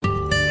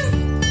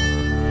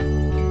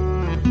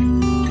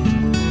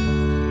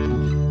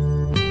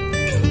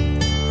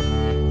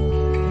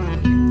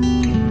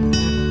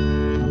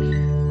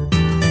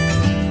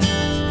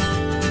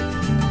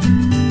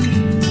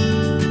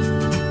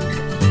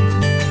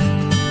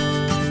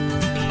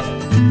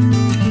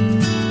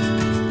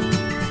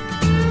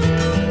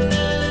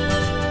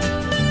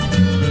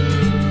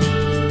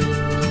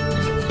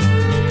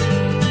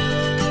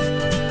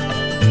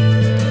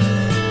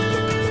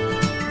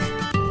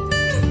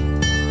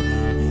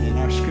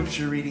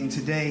scripture reading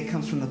today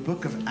comes from the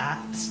book of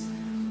Acts.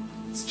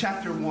 It's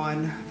chapter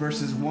 1,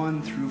 verses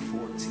 1 through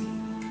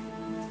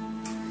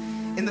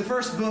 14. In the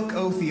first book,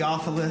 O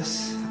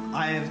Theophilus,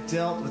 I have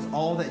dealt with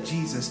all that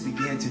Jesus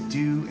began to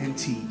do and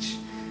teach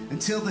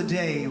until the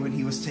day when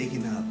he was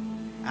taken up,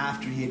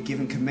 after he had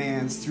given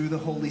commands through the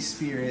Holy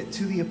Spirit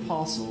to the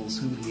apostles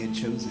whom he had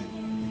chosen.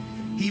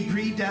 He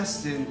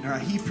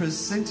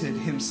presented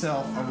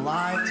himself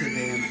alive to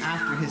them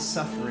after his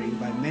suffering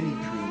by many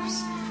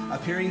proofs,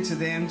 appearing to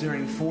them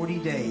during 40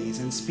 days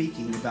and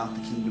speaking about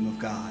the kingdom of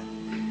God.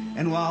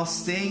 And while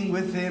staying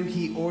with them,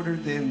 he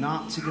ordered them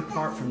not to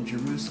depart from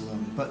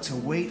Jerusalem, but to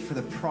wait for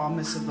the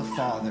promise of the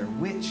Father,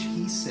 which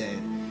he said,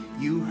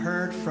 "You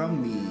heard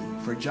from me,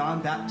 for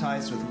John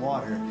baptized with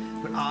water,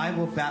 but I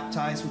will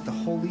baptize with the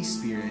Holy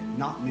Spirit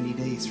not many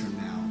days from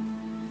now."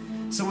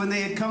 So when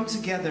they had come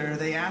together,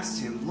 they asked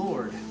him,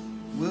 "Lord,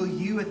 will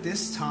you at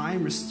this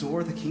time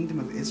restore the kingdom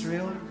of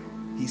Israel?"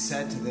 He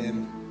said to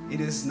them, "It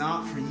is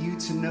not for you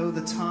to know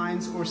the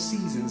times or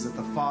seasons that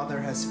the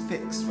Father has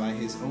fixed by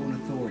his own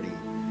authority,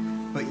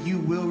 but you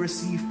will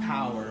receive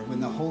power when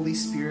the Holy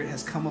Spirit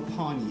has come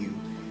upon you,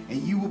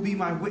 and you will be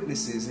my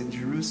witnesses in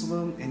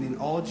Jerusalem and in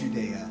all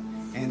Judea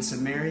and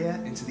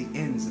Samaria and to the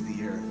ends of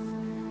the earth."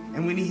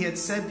 And when he had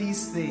said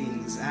these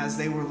things, as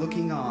they were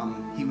looking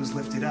on, he was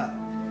lifted up,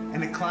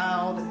 and a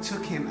cloud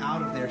took him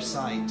out of their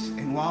sight.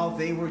 And while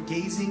they were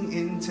gazing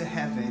into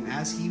heaven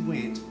as he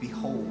went,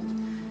 behold,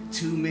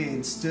 two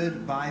men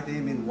stood by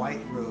them in white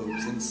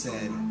robes and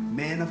said,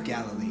 "Men of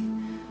Galilee,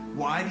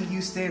 why do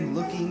you stand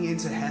looking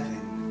into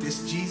heaven?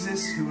 This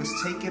Jesus who was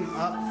taken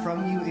up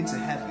from you into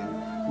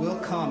heaven will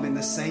come in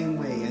the same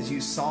way as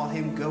you saw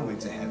him go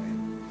into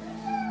heaven."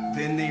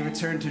 Then they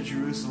returned to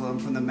Jerusalem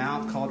from the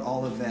mount called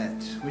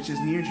Olivet, which is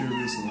near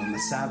Jerusalem, a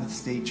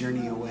Sabbath day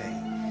journey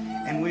away.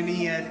 And when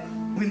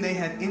they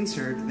had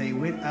entered, they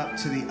went up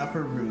to the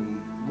upper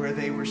room where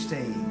they were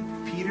staying.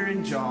 Peter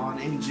and John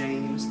and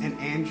James and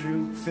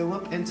Andrew,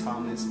 Philip and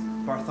Thomas,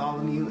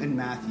 Bartholomew and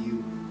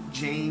Matthew,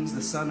 James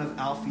the son of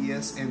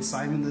Alphaeus and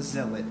Simon the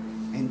Zealot,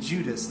 and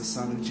Judas the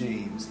son of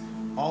James.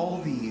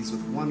 All these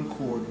with one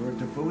accord were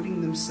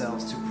devoting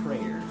themselves to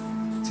prayer,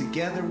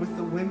 together with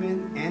the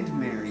women and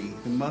Mary,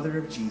 the mother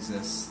of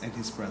Jesus, and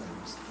his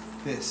brothers.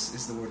 This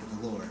is the word of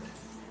the Lord.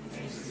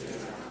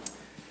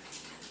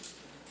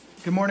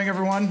 Good morning,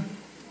 everyone.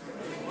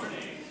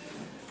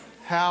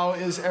 How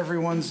is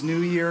everyone's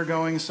new year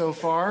going so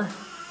far?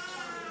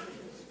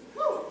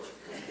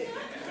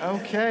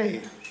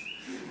 Okay.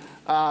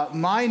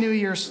 My new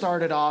year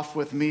started off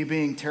with me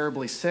being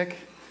terribly sick.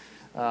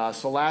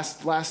 So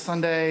last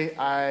Sunday,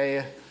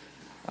 I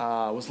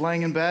was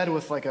laying in bed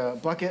with like a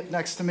bucket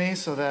next to me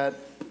so that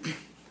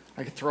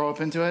I could throw up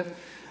into it.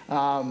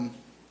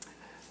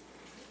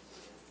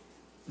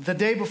 The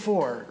day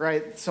before,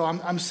 right? So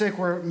I'm sick.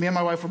 Me and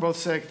my wife were both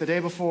sick. The day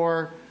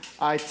before,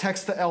 I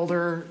text the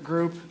elder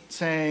group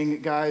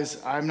saying, "Guys,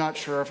 I'm not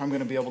sure if I'm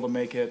going to be able to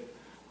make it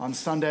on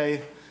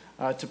Sunday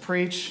to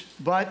preach."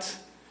 But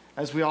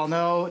as we all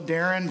know,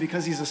 Darren,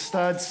 because he's a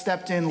stud,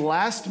 stepped in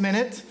last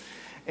minute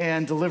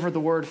and delivered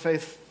the word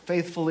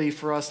faithfully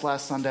for us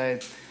last Sunday.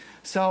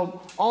 So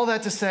all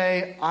that to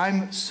say,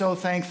 I'm so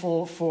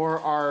thankful for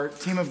our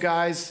team of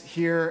guys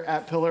here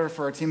at Pillar,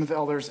 for our team of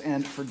elders,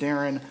 and for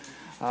Darren,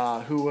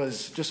 who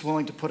was just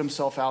willing to put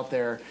himself out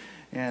there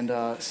and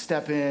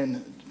step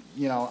in.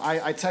 You know,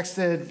 I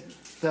texted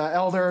the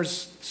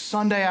elders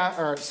Saturday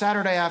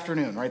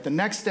afternoon, right? The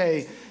next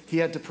day he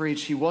had to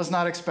preach. He was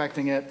not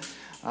expecting it,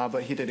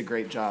 but he did a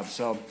great job.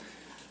 So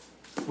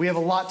we have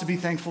a lot to be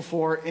thankful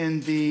for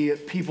in the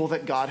people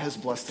that God has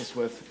blessed us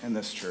with in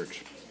this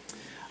church.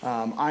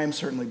 I am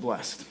certainly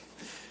blessed.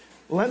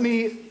 Let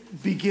me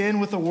begin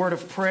with a word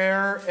of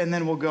prayer, and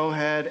then we'll go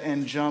ahead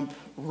and jump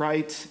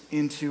right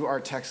into our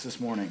text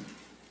this morning.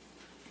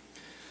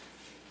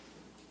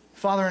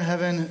 Father in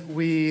heaven,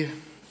 we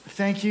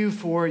thank you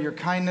for your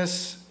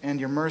kindness and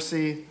your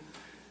mercy.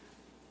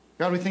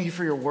 God, we thank you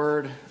for your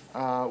word.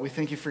 We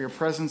thank you for your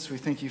presence. We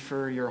thank you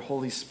for your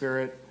Holy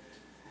Spirit.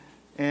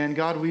 And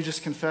God, we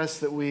just confess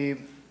that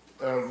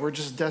we're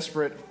just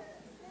desperate.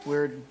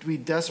 We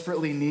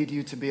desperately need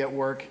you to be at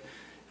work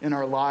in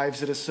our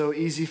lives. It is so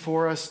easy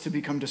for us to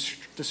become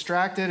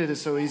distracted. It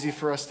is so easy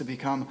for us to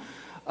become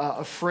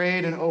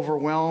afraid and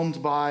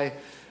overwhelmed by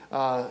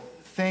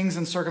things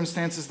and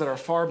circumstances that are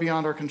far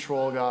beyond our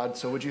control, God.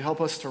 So would you help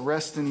us to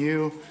rest in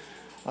you,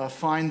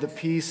 find the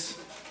peace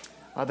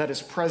that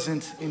is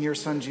present in your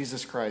Son,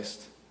 Jesus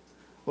Christ.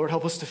 Lord,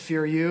 help us to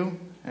fear you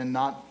and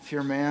not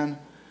fear man.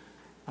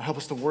 Help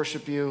us to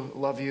worship you,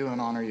 love you, and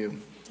honor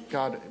you.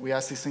 God, we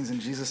ask these things in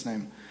Jesus'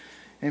 name.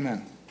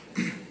 Amen.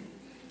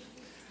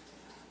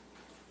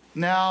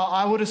 Now,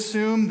 I would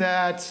assume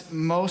that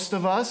most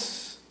of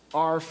us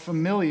are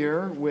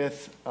familiar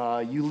with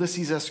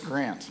Ulysses S.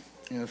 Grant.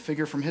 A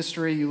figure from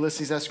history,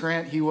 Ulysses S.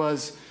 Grant. He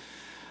was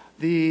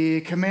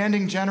the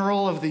commanding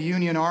general of the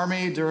Union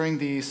Army during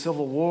the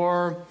Civil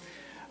War,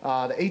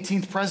 the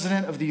 18th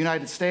president of the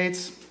United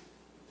States.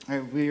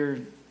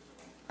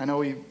 I know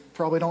we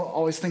probably don't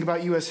always think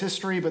about U.S.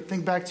 history, but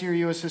think back to your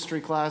U.S.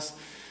 history class.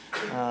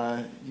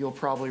 you'll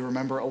probably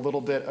remember a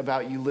little bit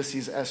about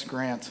Ulysses S.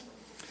 Grant.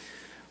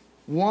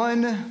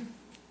 One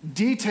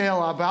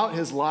detail about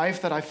his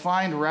life that I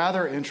find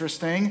rather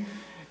interesting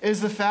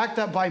is the fact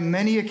that by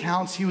many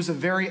accounts, he was a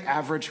very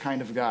average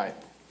kind of guy.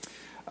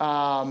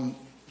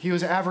 He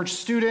was an average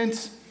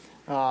student,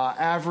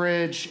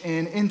 average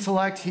in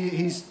intellect.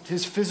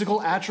 His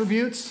physical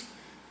attributes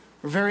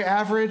were very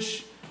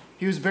average.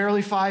 He was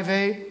barely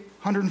 5'8",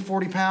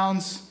 140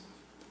 pounds.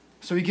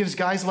 So he gives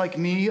guys like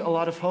me a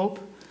lot of hope.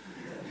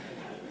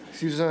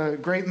 He was a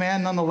great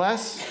man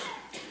nonetheless.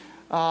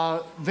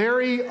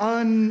 Very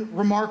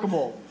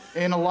unremarkable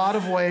in a lot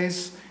of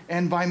ways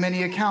and by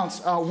many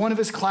accounts. One of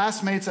his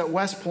classmates at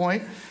West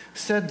Point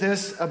said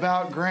this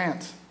about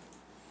Grant.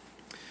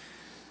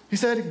 He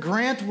said,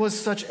 "Grant was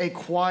such a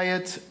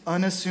quiet,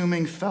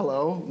 unassuming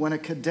fellow when a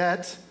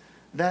cadet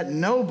that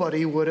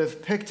nobody would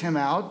have picked him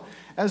out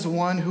as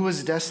one who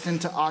was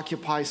destined to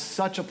occupy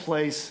such a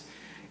place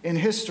in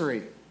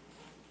history."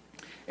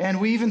 And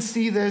we even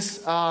see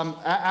this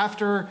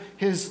after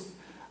his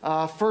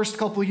first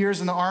couple years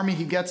in the Army.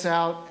 He gets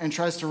out and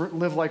tries to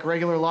live like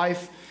regular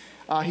life.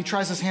 He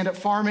tries his hand at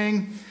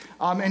farming,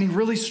 and he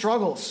really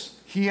struggles.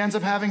 He ends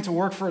up having to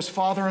work for his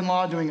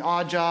father-in-law, doing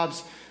odd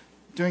jobs,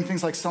 doing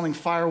things like selling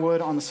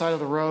firewood on the side of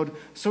the road.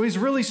 So he's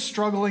really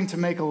struggling to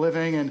make a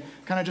living and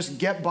kind of just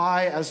get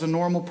by as a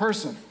normal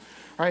person,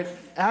 right?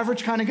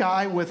 Average kind of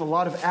guy with a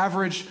lot of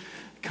average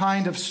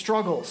kind of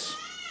struggles.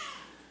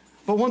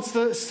 But once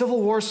the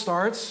Civil War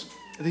starts,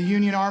 the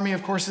Union Army,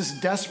 of course, is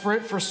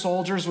desperate for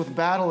soldiers with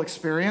battle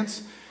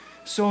experience.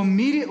 So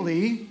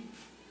immediately,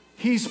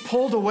 he's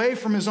pulled away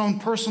from his own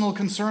personal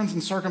concerns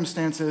and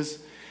circumstances,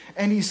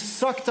 and he's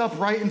sucked up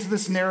right into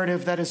this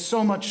narrative that is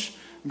so much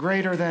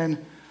greater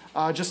than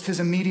just his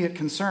immediate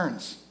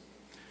concerns,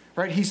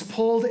 right? He's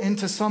pulled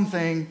into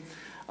something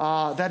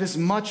that is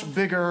much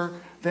bigger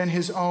than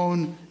his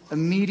own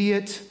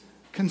immediate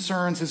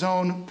concerns, his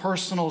own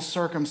personal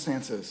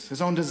circumstances,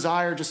 his own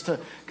desire just to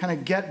kind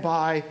of get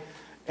by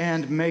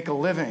and make a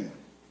living.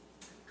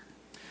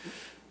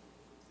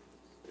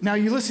 Now,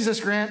 Ulysses S.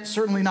 Grant,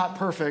 certainly not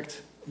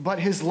perfect, but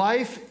his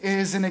life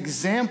is an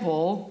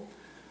example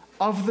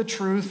of the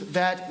truth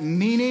that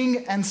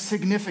meaning and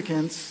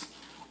significance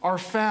are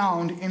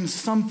found in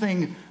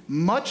something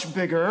much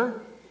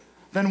bigger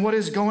than what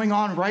is going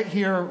on right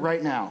here,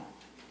 right now,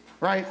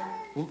 right?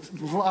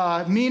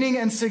 Meaning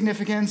and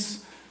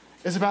significance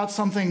is about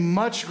something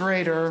much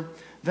greater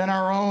than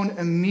our own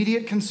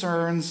immediate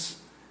concerns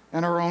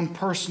and our own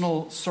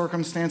personal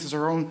circumstances,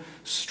 our own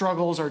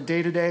struggles, our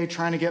day-to-day,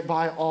 trying to get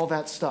by, all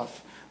that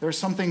stuff. There's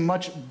something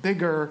much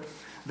bigger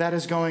that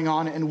is going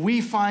on, and we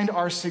find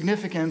our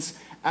significance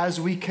as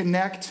we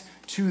connect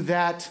to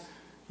that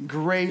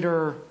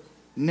greater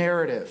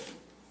narrative,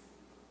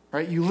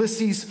 right?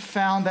 Ulysses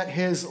found that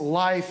his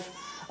life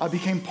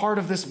became part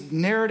of this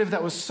narrative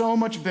that was so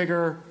much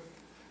bigger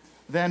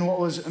than what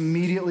was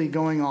immediately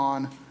going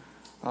on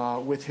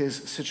with his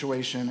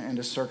situation and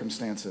his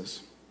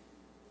circumstances.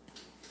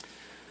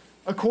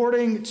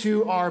 According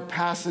to our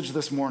passage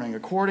this morning,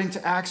 according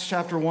to Acts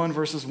chapter 1,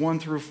 verses 1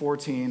 through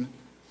 14,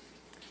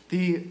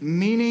 the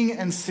meaning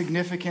and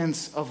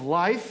significance of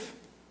life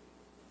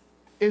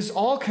is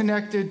all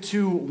connected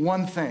to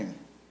one thing.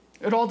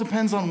 It all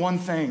depends on one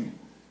thing,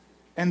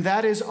 and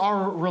that is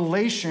our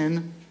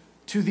relation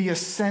to the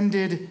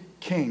ascended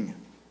King.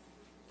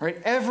 Right?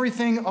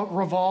 Everything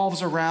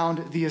revolves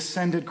around the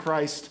ascended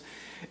Christ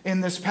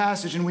in this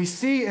passage. And we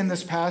see in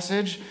this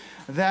passage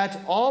that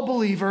all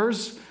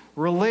believers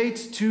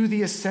relate to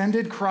the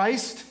ascended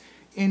Christ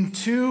in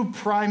two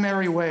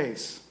primary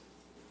ways.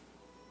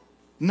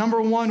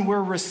 Number one,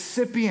 we're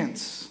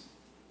recipients.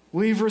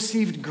 We've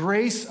received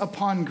grace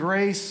upon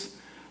grace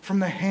from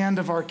the hand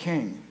of our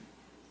King.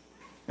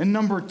 And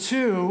number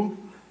two,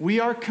 we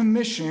are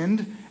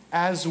commissioned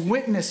as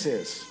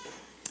witnesses.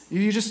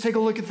 You just take a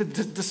look at the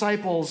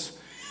disciples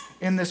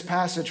in this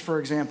passage, for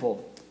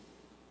example.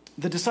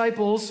 The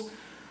disciples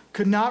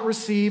could not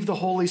receive the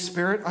Holy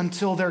Spirit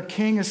until their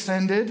King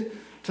ascended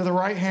to the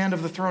right hand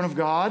of the throne of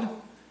God.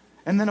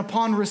 And then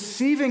upon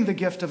receiving the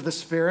gift of the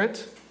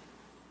Spirit,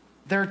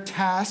 they're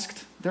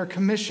tasked, they're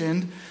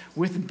commissioned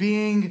with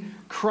being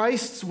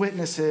Christ's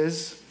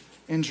witnesses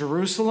in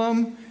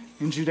Jerusalem,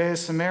 in Judea,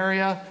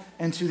 Samaria,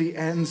 and to the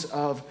ends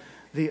of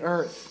the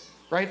earth.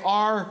 Right?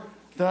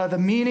 The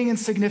meaning and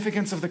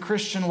significance of the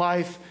Christian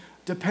life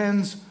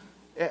depends,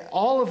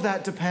 all of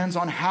that depends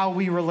on how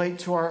we relate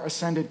to our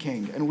ascended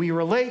King. And we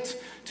relate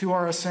to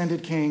our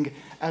ascended King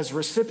as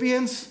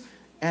recipients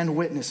and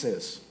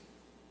witnesses.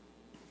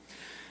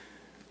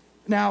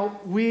 Now,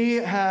 we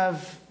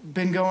have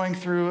been going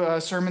through a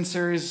sermon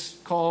series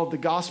called The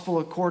Gospel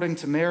According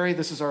to Mary.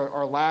 This is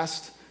our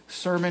last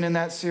sermon in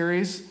that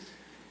series.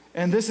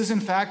 And this is, in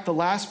fact, the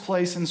last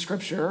place in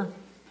Scripture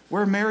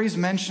where Mary's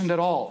mentioned at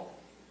all.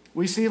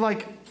 We see,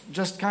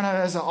 just kind of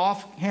as an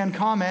offhand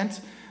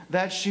comment,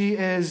 that she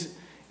is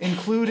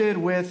included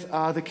with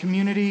the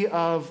community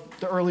of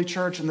the early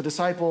church and the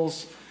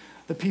disciples,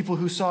 the people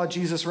who saw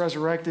Jesus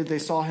resurrected. They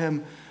saw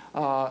him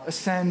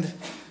ascend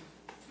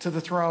to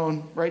the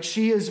throne, right?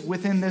 She is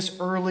within this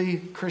early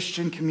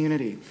Christian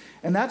community.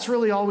 And that's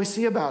really all we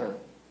see about her.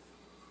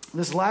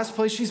 This last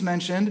place she's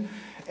mentioned,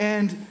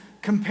 and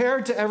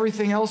compared to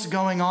everything else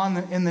going on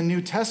in the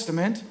New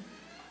Testament,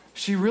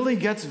 she really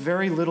gets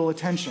very little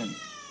attention,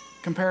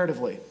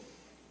 comparatively.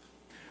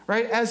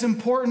 Right? As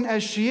important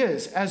as she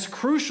is, as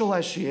crucial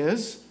as she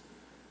is,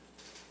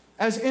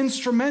 as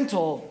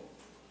instrumental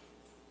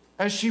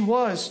as she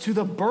was to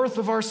the birth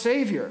of our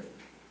Savior,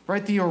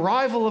 right? The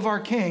arrival of our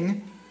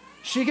King,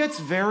 she gets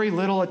very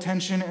little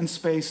attention and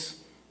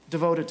space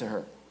devoted to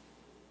her.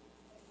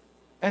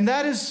 And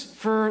that is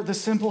for the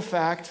simple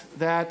fact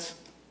that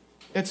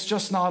it's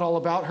just not all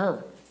about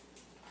her.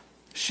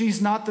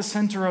 She's not the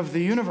center of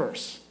the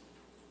universe.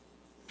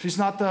 She's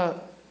not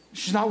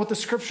what the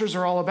scriptures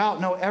are all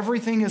about. No,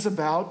 everything is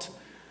about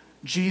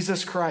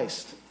Jesus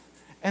Christ.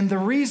 And the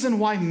reason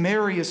why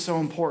Mary is so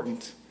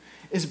important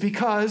is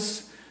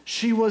because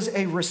she was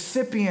a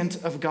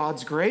recipient of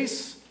God's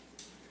grace,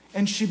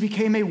 and she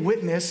became a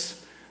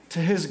witness to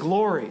his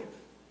glory.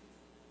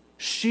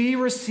 She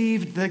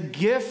received the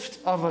gift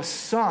of a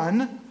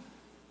son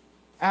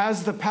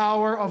as the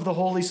power of the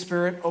Holy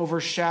Spirit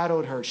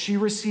overshadowed her. She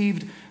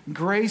received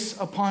grace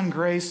upon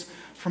grace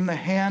from the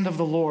hand of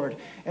the Lord.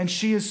 And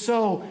she is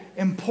so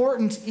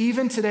important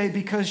even today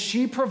because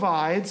she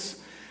provides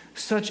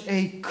such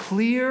a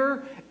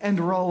clear and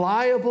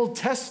reliable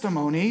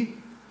testimony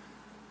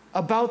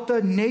about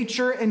the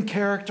nature and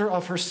character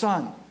of her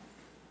son.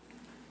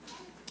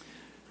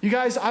 You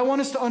guys, I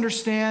want us to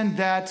understand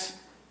that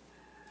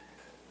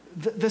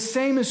the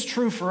same is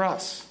true for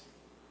us.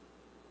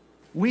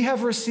 We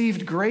have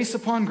received grace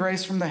upon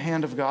grace from the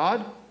hand of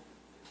God,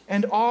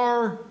 and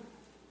our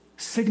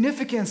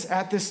significance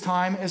at this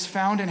time is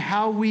found in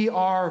how we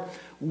are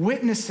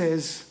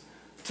witnesses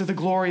to the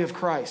glory of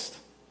Christ.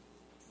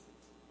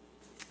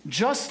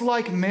 Just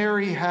like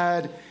Mary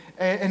had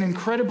an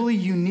incredibly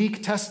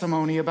unique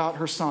testimony about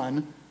her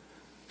son,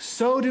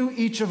 so do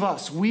each of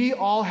us. We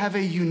all have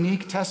a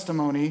unique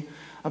testimony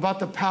about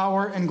the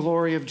power and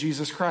glory of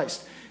Jesus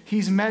Christ.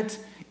 He's met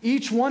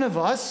each one of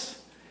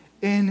us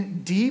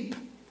in deep,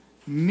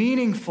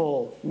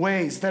 meaningful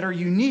ways that are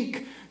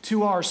unique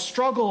to our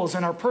struggles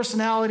and our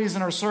personalities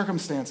and our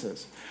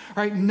circumstances.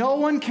 Right? No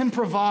one can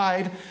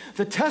provide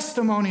the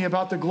testimony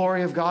about the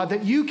glory of God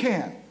that you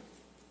can.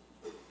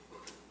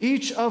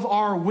 Each of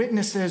our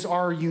witnesses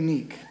are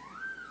unique.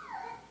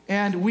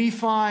 And we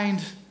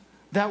find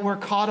that we're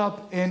caught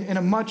up in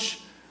a much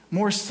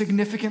more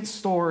significant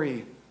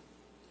story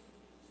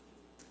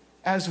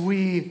as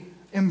we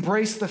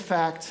embrace the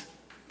fact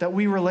that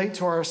we relate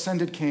to our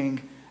ascended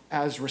King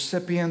as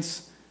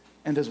recipients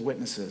and as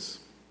witnesses.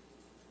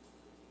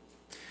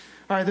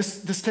 All right,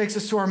 this takes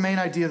us to our main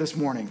idea this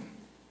morning.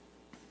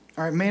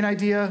 All right, main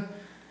idea,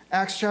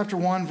 Acts chapter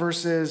 1,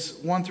 verses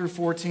 1 through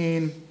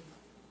 14,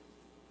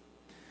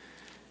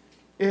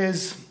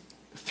 is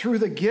through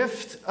the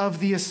gift of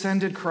the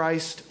ascended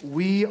Christ,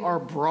 we are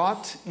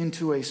brought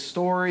into a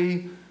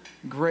story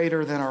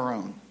greater than our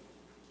own.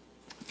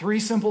 3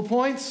 simple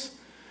points.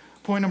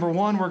 Point number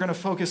 1, we're going to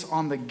focus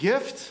on the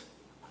gift.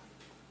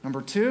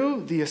 Number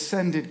 2, the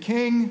ascended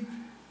King.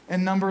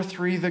 And number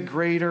 3, the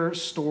greater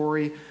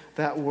story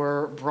that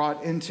we're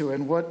brought into.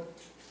 And what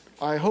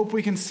I hope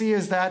we can see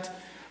is that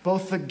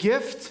both the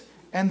gift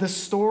and the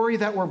story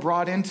that we're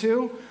brought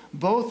into,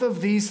 both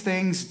of these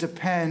things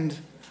depend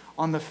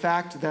on the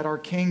fact that our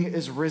King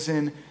is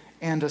risen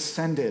and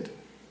ascended.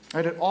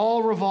 Right? It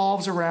all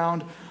revolves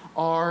around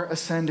our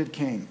ascended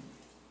King.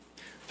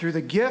 Through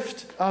the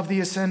gift of the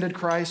ascended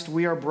Christ,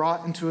 we are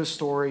brought into a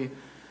story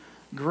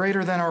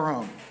greater than our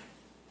own.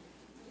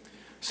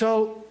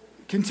 So,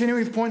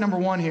 continuing with point number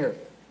 1 here.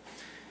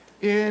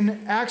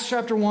 In Acts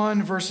chapter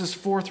 1, verses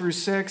 4 through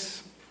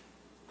 6,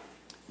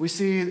 we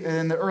see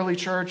in the early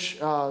church,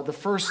 the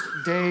first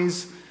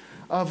days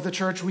of the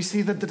church, we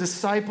see that the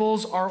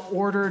disciples are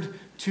ordered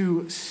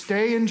to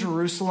stay in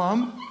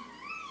Jerusalem,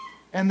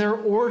 and they're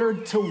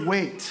ordered to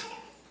wait.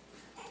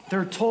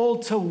 They're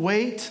told to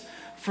wait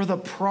for the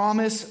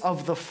promise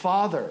of the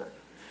Father.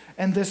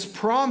 And this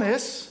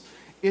promise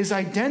is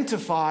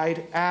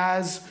identified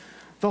as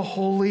the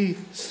Holy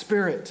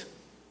Spirit.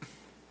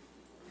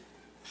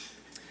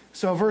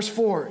 So verse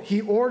 4,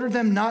 he ordered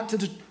them not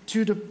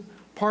to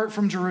depart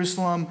from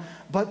Jerusalem,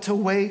 but to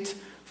wait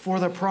for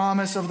the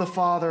promise of the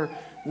Father,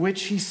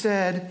 which he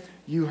said,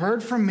 you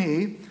heard from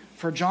me,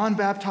 for John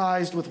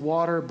baptized with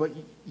water, but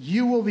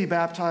you will be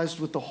baptized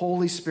with the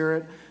Holy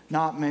Spirit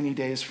not many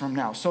days from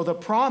now. So the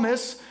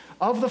promise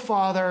of the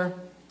Father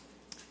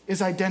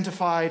is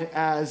identified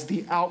as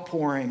the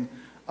outpouring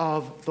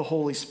of the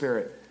Holy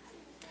Spirit.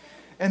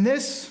 And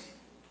this,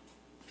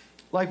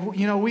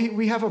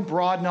 we have a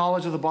broad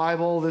knowledge of the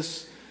Bible.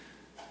 This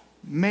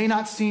may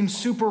not seem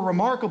super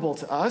remarkable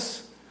to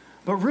us,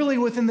 but really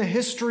within the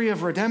history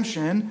of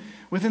redemption,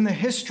 within the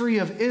history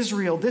of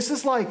Israel, this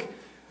is like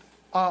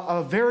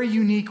a very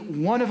unique,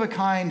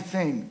 one-of-a-kind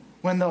thing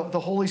when the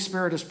Holy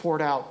Spirit is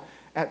poured out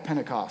at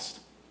Pentecost.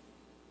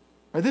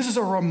 This is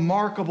a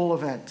remarkable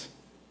event.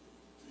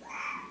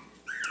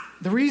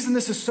 The reason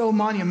this is so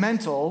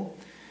monumental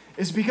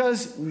is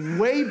because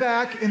way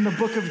back in the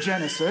book of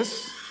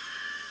Genesis,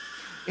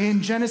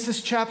 in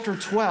Genesis chapter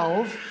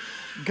 12,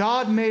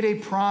 God made a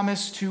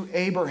promise to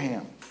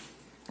Abraham.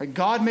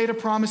 God made a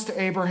promise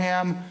to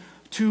Abraham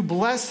to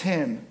bless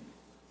him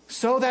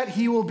so that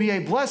he will be a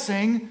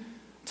blessing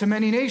to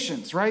many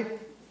nations, right?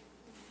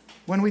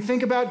 When we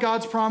think about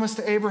God's promise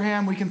to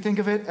Abraham, we can think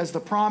of it as the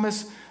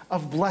promise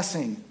of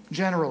blessing,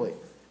 generally.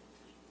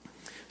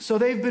 So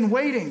they've been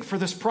waiting for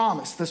this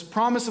promise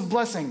of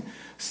blessing,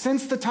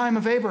 since the time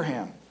of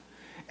Abraham.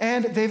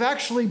 And they've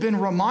actually been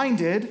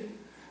reminded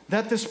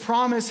that this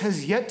promise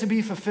has yet to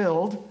be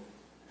fulfilled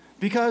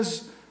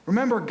because,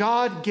 remember,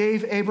 God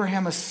gave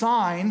Abraham a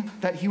sign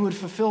that he would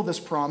fulfill this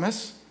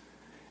promise,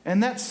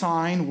 and that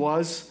sign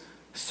was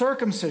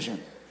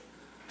circumcision.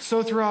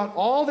 So throughout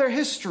all their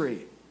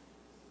history,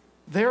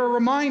 they're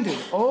reminded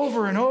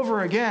over and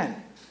over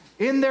again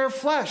in their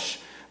flesh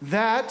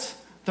that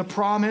the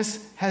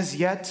promise has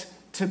yet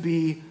to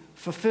be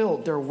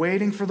fulfilled. They're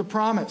waiting for the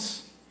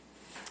promise.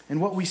 And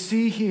what we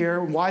see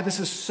here, why this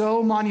is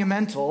so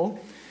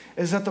monumental,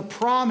 is that the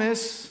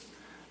promise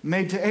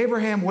made to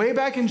Abraham way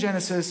back in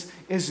Genesis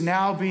is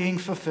now being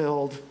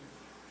fulfilled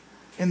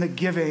in the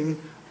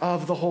giving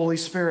of the Holy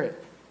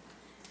Spirit.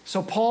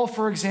 So Paul,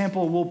 for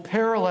example, will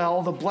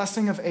parallel the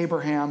blessing of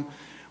Abraham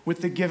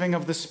with the giving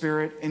of the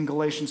Spirit in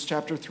Galatians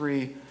chapter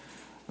 3,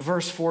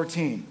 verse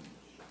 14.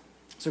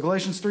 So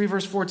Galatians 3,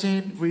 verse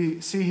 14,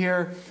 we see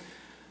here.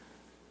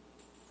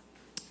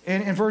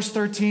 In verse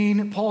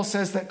 13, Paul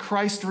says that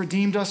Christ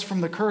redeemed us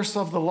from the curse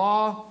of the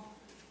law.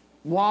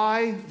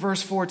 Why?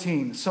 Verse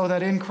 14, so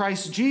that in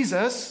Christ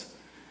Jesus,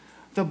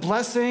 the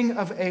blessing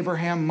of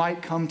Abraham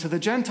might come to the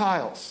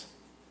Gentiles,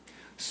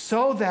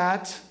 so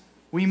that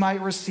we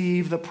might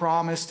receive the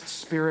promised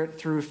Spirit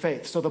through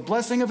faith. So the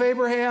blessing of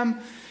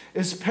Abraham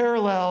is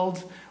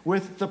paralleled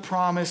with the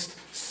promised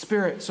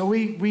Spirit. So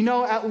we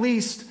know at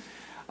least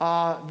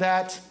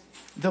that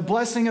the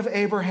blessing of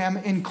Abraham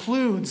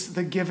includes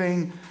the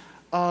giving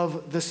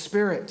of the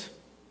Spirit.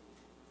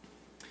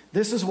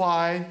 This is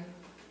why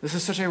this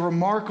is such a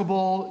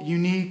remarkable,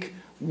 unique,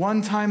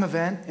 one-time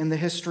event in the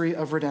history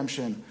of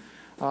redemption,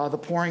 the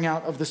pouring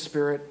out of the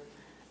Spirit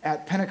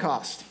at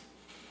Pentecost.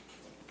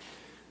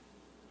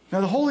 Now,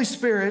 the Holy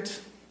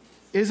Spirit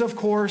is, of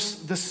course,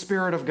 the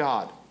Spirit of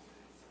God.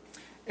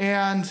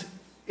 And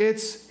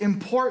it's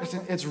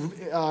important, it's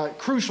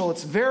crucial,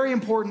 it's very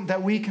important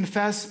that we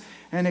confess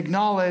and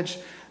acknowledge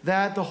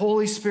that the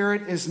Holy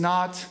Spirit is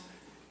not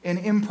an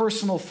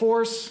impersonal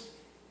force.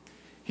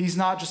 He's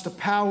not just a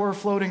power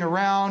floating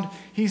around.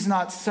 He's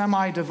not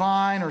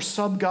semi-divine or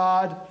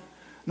sub-God.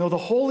 No, the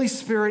Holy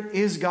Spirit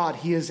is God.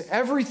 He is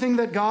everything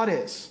that God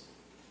is.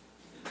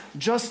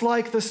 Just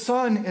like the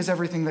Son is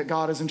everything that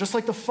God is, and just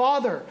like the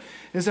Father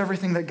is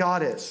everything that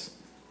God is.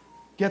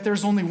 Yet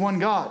there's only one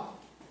God.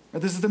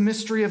 This is the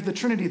mystery of the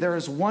Trinity. There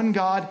is one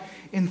God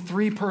in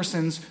three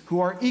persons who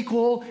are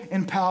equal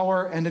in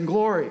power and in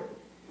glory.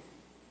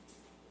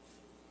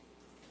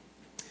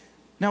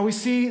 Now we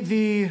see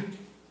the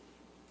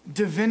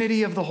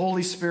divinity of the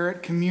Holy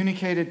Spirit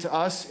communicated to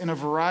us in a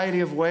variety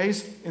of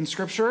ways in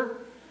Scripture.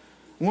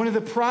 One of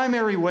the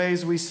primary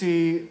ways we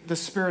see the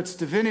Spirit's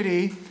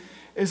divinity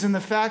is in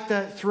the fact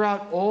that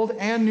throughout Old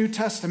and New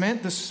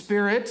Testament, the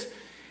Spirit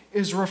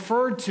is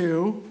referred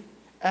to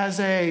as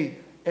an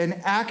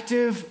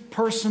active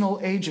personal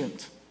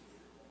agent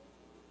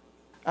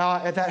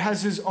that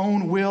has his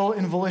own will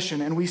and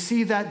volition. And we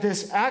see that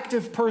this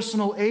active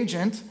personal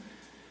agent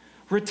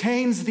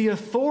retains the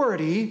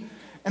authority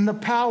and the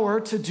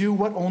power to do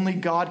what only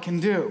God can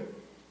do.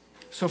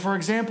 So, for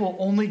example,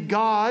 only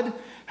God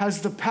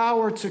has the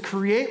power to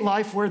create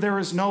life where there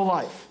is no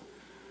life.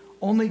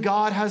 Only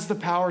God has the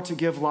power to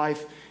give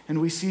life, and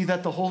we see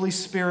that the Holy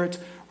Spirit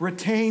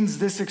retains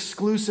this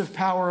exclusive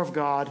power of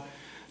God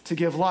to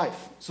give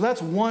life. So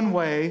that's one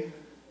way,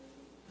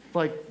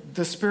 like,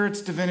 the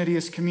Spirit's divinity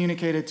is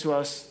communicated to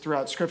us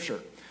throughout Scripture.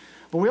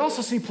 But we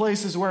also see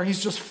places where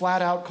he's just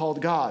flat out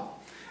called God.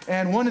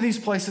 And one of these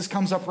places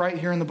comes up right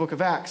here in the book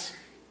of Acts.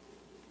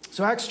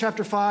 So Acts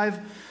chapter 5,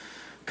 a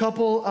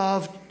couple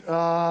of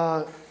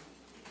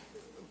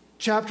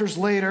chapters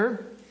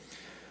later,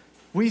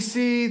 we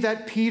see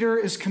that Peter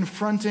is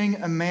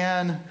confronting a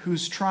man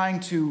who's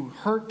trying to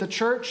hurt the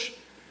church.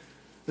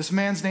 This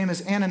man's name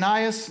is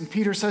Ananias, and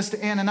Peter says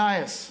to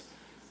Ananias,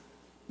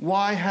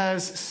 "Why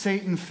has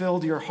Satan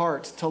filled your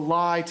heart to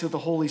lie to the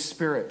Holy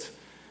Spirit,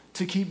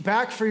 to keep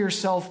back for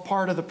yourself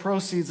part of the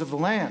proceeds of the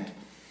land?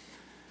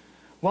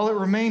 While it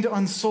remained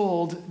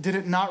unsold, did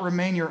it not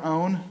remain your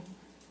own?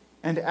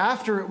 And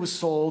after it was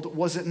sold,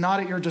 was it not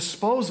at your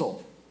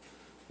disposal?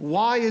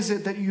 Why is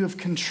it that you have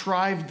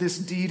contrived this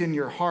deed in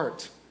your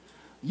heart?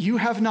 You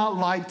have not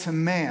lied to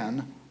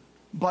man,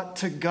 but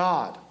to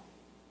God."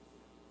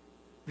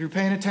 If you're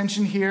paying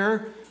attention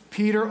here,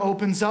 Peter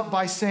opens up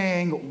by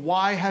saying,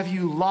 "Why have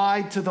you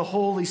lied to the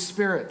Holy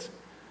Spirit?"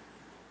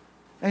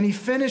 And he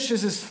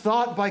finishes his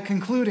thought by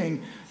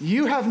concluding,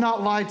 "You have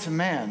not lied to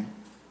man,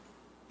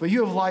 but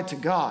you have lied to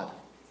God."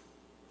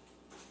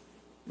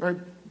 Right?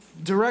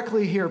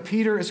 directly here,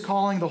 Peter is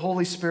calling the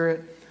Holy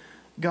Spirit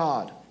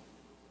God.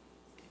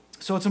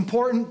 So it's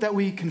important that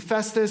we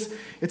confess this.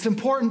 It's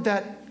important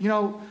that,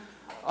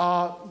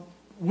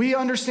 we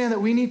understand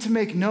that we need to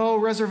make no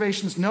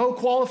reservations, no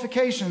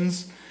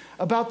qualifications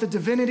about the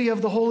divinity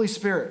of the Holy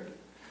Spirit.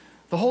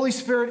 The Holy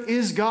Spirit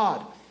is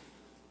God.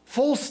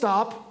 Full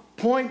stop,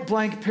 point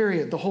blank,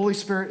 period. The Holy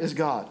Spirit is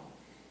God.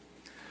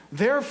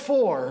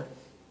 Therefore,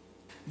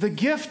 the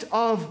gift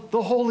of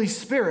the Holy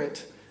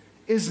Spirit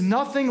is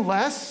nothing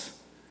less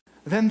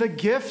than the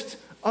gift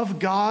of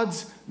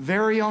God's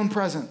very own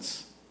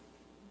presence.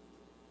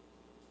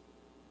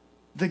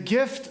 The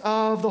gift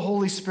of the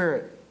Holy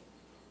Spirit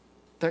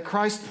that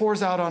Christ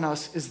pours out on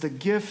us is the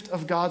gift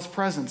of God's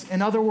presence.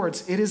 In other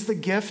words, it is the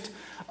gift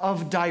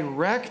of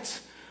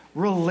direct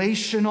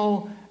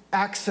relational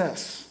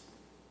access.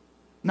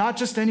 Not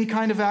just any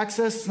kind of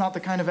access. It's not the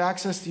kind of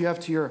access that you have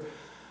to your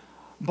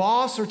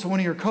boss or to one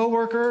of your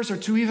coworkers or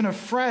to even a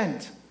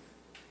friend.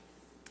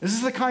 This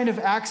is the kind of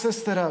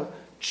access that a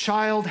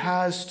child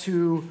has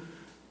to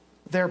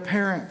their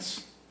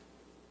parents.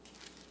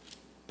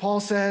 Paul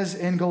says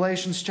in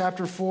Galatians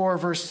chapter 4,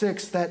 verse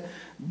 6, that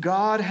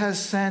God has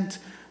sent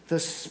the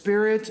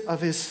Spirit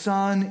of His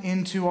Son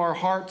into our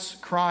hearts,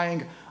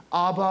 crying,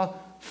 Abba,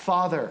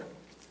 Father.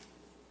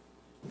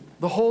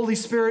 The Holy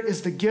Spirit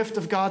is the gift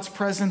of God's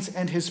presence,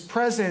 and His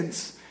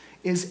presence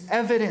is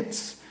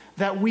evidence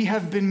that we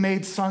have been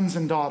made sons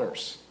and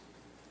daughters.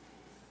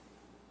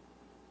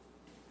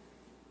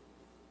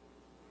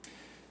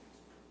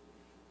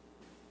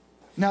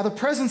 Now, the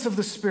presence of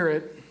the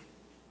Spirit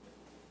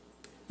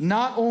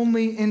not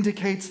only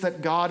indicates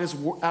that God is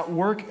at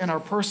work in our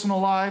personal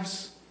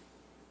lives,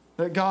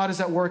 that God is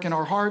at work in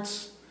our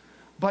hearts,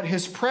 but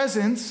His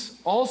presence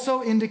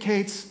also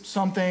indicates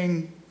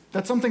something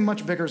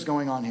much bigger is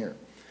going on here.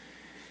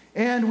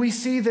 And we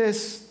see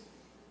this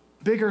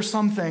bigger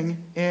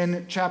something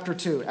in chapter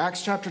 2,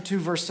 Acts chapter 2,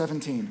 verse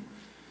 17.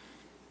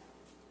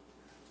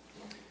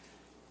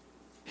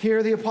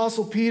 Here the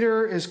Apostle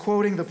Peter is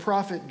quoting the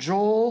prophet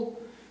Joel,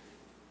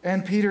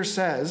 and Peter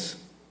says,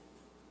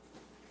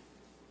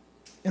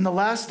 "In the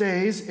last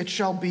days it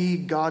shall be,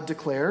 God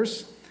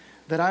declares,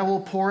 that I will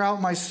pour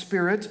out my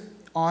Spirit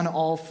on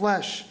all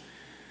flesh.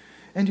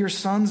 And your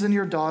sons and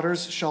your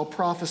daughters shall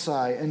prophesy,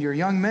 and your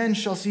young men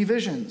shall see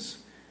visions,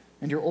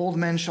 and your old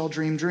men shall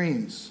dream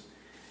dreams.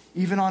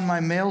 Even on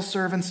my male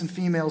servants and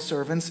female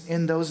servants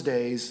in those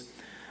days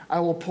I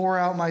will pour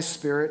out my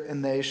Spirit,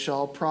 and they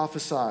shall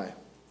prophesy."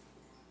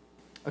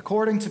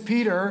 According to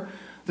Peter,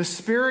 the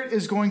Spirit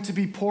is going to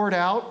be poured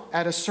out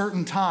at a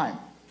certain time.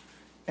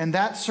 And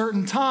that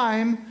certain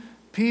time,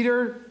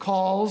 Peter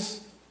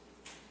calls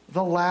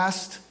the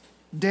last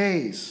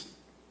days.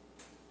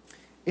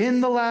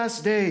 In the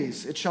last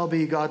days, it shall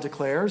be, God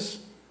declares,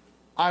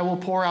 I will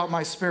pour out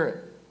my Spirit.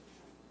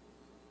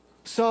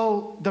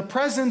 So the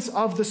presence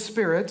of the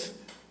Spirit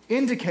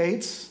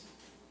indicates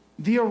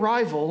the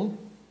arrival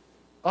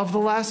of the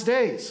last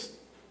days.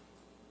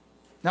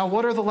 Now,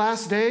 what are the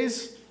last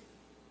days?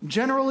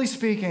 Generally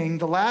speaking,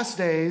 the last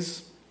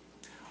days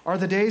are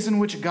the days in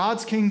which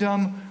God's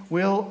kingdom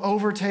will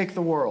overtake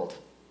the world.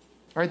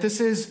 All right, this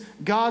is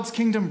God's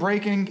kingdom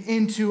breaking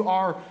into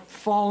our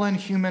fallen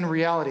human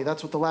reality.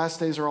 That's what the last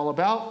days are all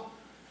about. All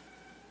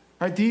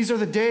right, these are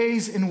the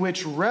days in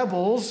which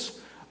rebels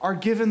are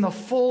given the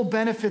full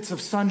benefits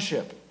of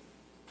sonship.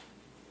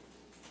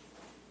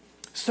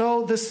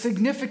 So the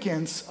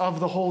significance of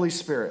the Holy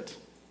Spirit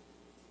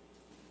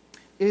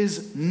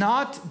is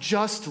not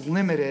just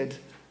limited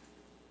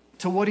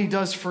to what He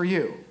does for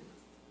you,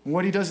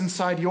 what He does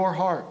inside your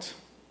heart,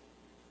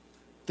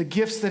 the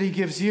gifts that He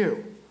gives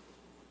you.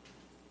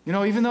 You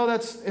know, even though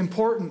that's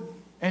important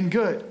and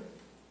good,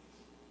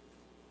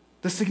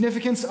 the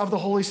significance of the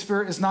Holy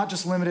Spirit is not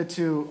just limited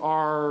to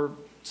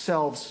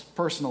ourselves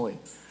personally.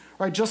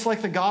 Right? Just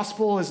like the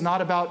gospel is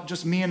not about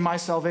just me and my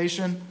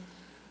salvation.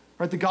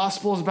 Right? The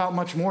gospel is about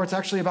much more. It's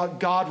actually about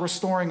God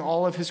restoring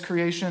all of His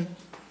creation.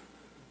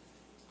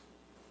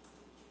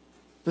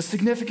 The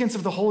significance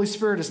of the Holy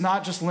Spirit is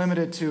not just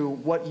limited to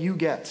what you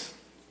get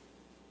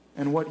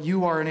and what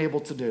you are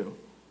enabled to do.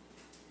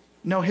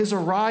 No, His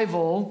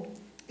arrival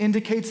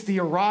indicates the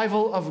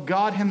arrival of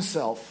God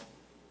Himself,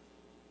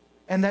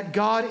 and that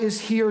God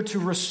is here to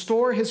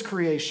restore His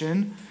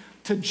creation,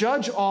 to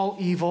judge all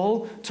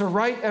evil, to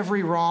right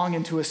every wrong,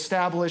 and to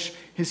establish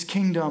His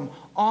kingdom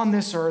on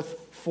this earth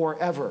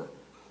forever.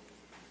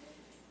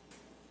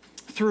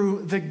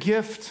 Through the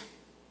gift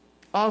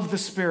of the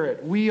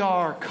Spirit, we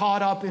are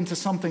caught up into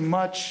something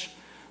much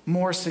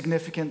more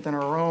significant than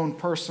our own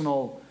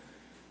personal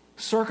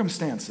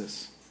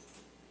circumstances.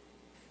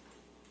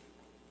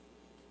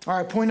 All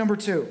right, point number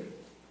 2,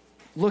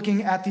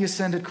 looking at the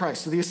ascended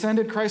Christ. So the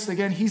ascended Christ,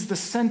 again, He's the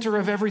center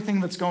of everything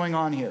that's going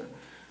on here.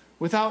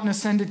 Without an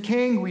ascended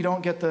King, we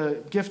don't get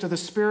the gift of the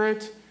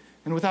Spirit,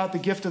 and without the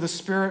gift of the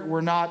Spirit,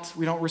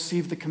 we don't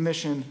receive the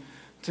commission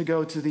to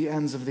go to the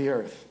ends of the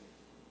earth.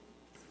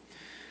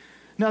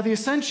 Now, the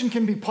ascension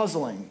can be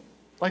puzzling.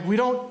 Like, we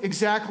don't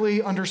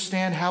exactly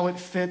understand how it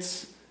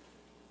fits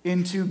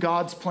into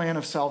God's plan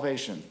of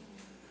salvation.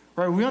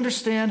 right? We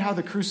understand how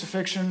the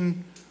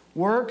crucifixion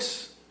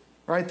works,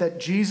 right? That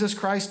Jesus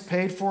Christ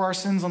paid for our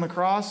sins on the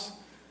cross.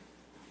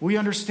 We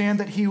understand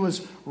that he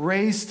was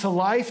raised to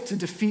life to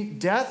defeat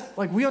death.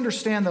 Like, we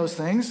understand those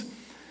things.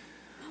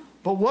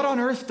 But what on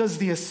earth does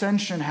the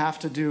ascension have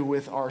to do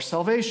with our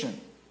salvation?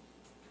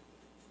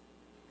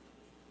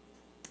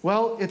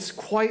 Well, it's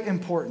quite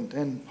important,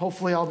 and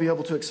hopefully I'll be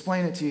able to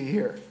explain it to you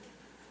here.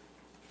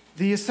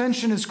 The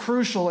ascension is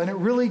crucial, and it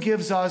really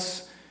gives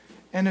us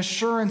an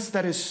assurance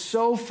that is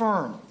so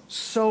firm,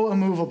 so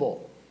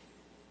immovable.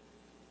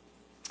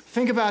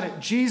 Think about it.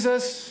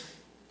 Jesus,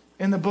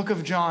 in the book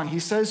of John, he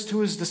says to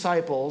his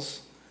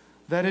disciples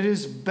that it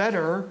is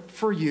better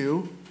for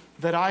you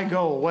that I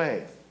go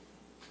away.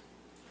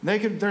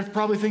 They're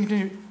probably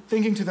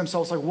thinking to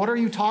themselves, like, what are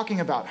you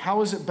talking about?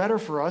 How is it better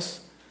for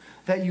us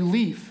that you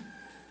leave?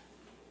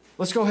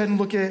 Let's go ahead and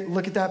look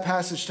at that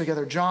passage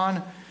together.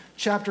 John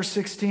chapter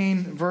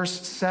 16,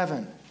 verse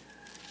 7.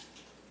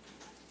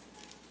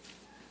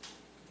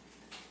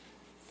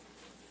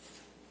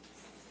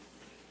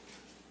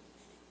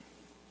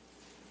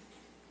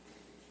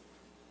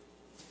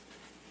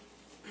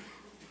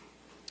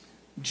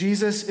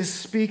 Jesus is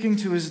speaking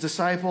to his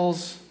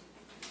disciples,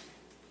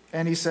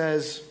 and he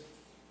says,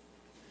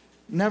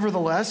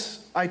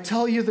 "Nevertheless, I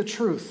tell you the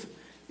truth.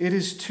 It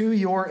is to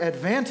your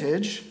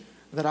advantage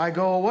that I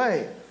go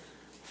away.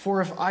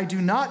 For if I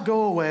do not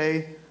go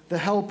away, the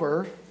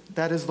Helper,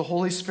 that is the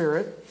Holy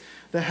Spirit,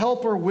 the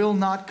Helper will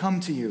not come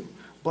to you.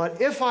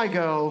 But if I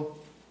go,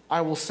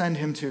 I will send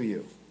him to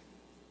you."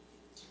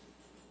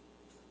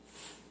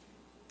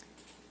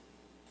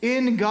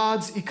 In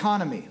God's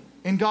economy,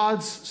 in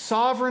God's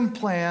sovereign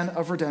plan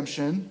of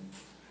redemption,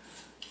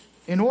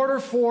 in order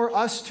for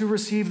us to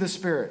receive the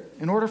Spirit,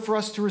 in order for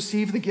us to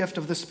receive the gift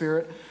of the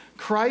Spirit,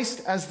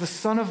 Christ, as the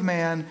Son of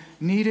Man,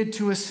 needed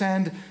to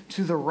ascend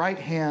to the right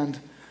hand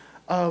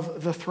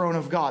of the throne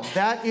of God.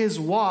 That is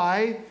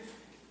why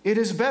it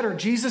is better.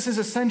 Jesus is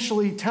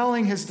essentially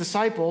telling his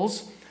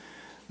disciples,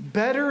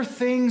 better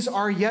things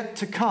are yet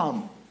to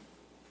come.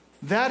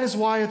 That is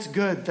why it's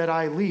good that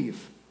I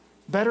leave.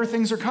 Better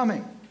things are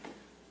coming.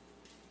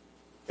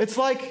 It's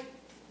like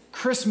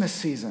Christmas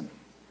season.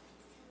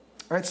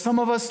 All right, some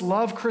of us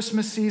love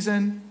Christmas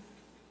season,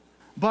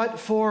 but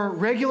for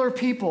regular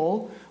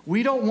people,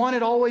 we don't want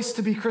it always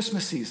to be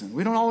Christmas season.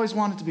 We don't always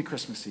want it to be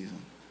Christmas season.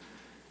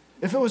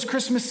 If it was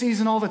Christmas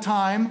season all the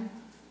time,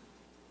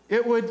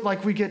 it would,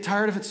 like, we get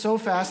tired of it so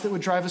fast, it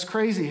would drive us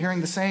crazy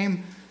hearing the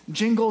same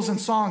jingles and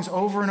songs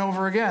over and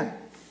over again.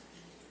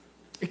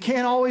 It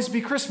can't always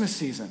be Christmas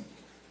season.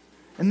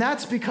 And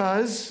that's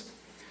because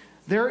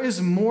there is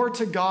more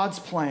to God's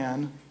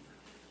plan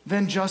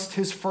than just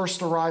his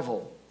first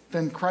arrival,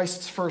 than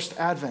Christ's first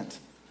advent.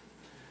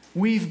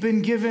 We've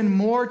been given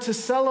more to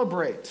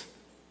celebrate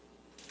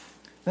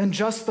than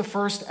just the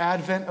first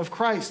advent of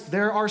Christ.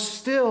 There are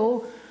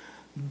still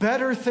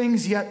better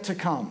things yet to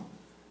come,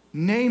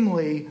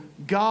 namely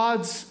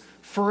God's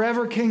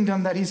forever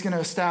kingdom that he's going to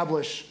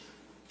establish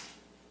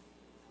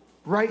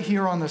right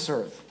here on this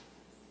earth.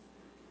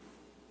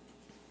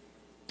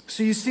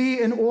 So you see,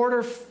 in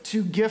order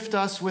to gift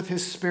us with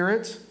his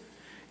Spirit,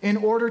 in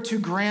order to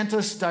grant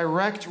us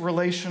direct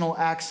relational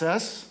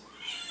access,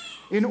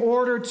 in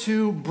order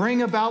to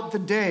bring about the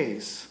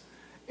days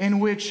in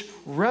which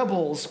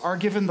rebels are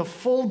given the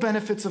full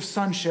benefits of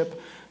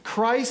sonship,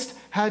 Christ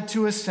had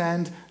to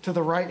ascend to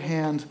the right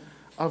hand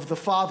of the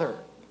Father.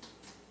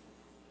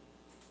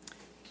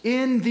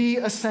 In the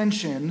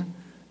ascension,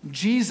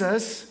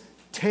 Jesus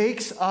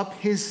takes up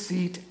his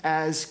seat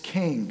as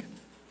king.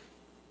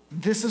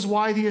 This is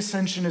why the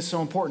ascension is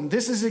so important.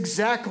 This is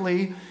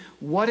exactly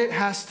what it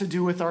has to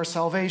do with our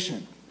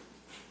salvation.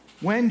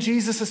 When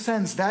Jesus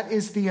ascends, that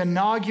is the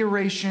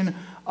inauguration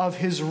of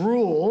his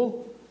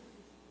rule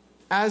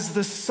as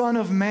the Son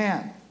of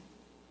Man.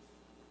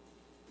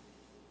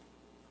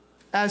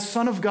 As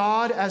Son of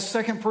God, as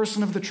second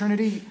person of the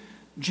Trinity,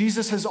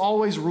 Jesus has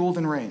always ruled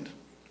and reigned,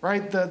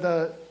 right?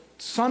 The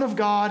Son of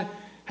God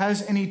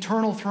has an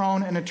eternal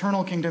throne, an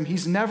eternal kingdom.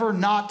 He's never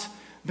not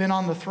been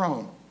on the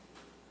throne.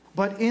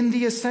 But in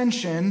the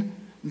ascension,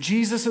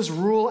 Jesus'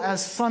 rule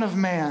as Son of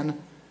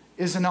Man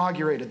is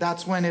inaugurated.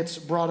 That's when it's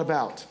brought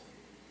about.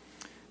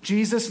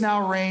 Jesus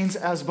now reigns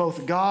as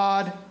both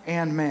God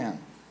and man.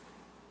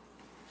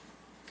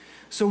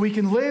 So we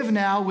can live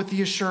now with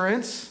the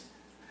assurance,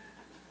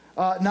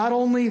 not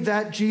only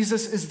that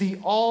Jesus is the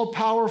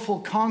all-powerful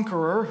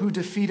conqueror who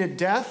defeated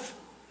death,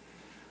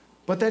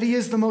 but that he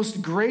is the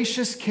most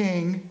gracious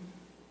king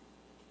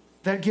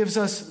that gives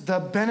us the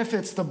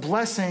benefits, the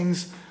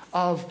blessings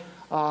of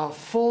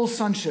full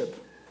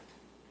sonship.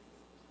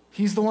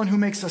 He's the one who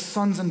makes us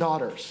sons and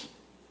daughters.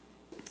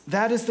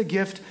 That is the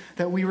gift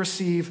that we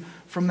receive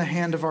from the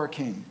hand of our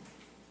King.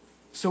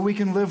 So we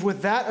can live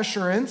with that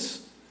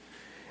assurance,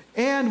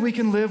 and we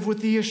can live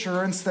with the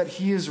assurance that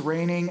he is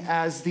reigning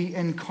as the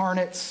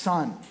incarnate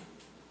Son.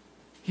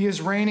 He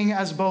is reigning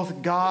as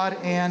both God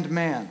and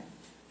man.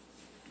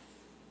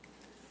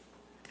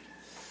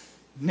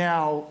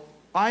 Now,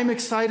 I'm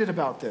excited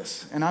about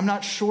this, and I'm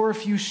not sure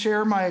if you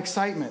share my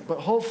excitement, but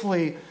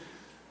hopefully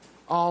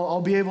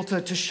I'll be able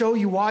to show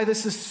you why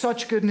this is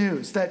such good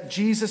news, that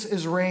Jesus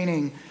is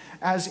reigning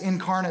as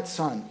incarnate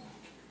Son.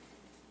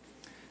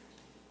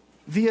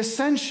 The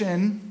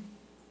ascension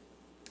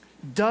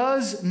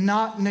does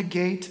not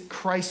negate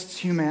Christ's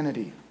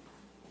humanity.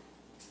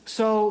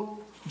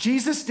 So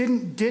Jesus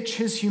didn't ditch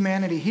his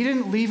humanity. He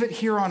didn't leave it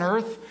here on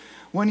earth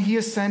when he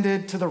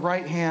ascended to the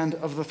right hand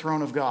of the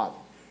throne of God.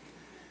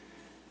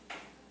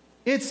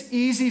 It's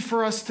easy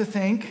for us to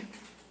think,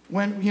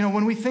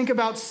 when we think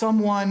about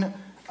someone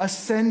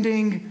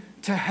ascending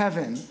to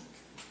heaven,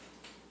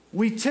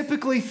 we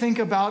typically think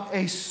about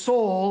a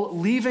soul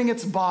leaving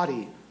its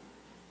body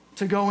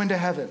to go into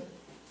heaven.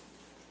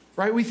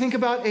 Right? We think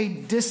about a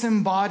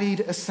disembodied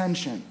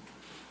ascension,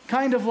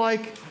 kind of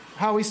like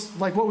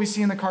what we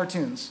see in the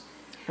cartoons.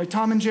 Right?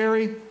 Tom and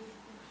Jerry.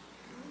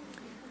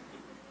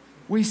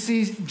 We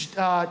see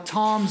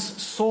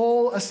Tom's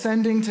soul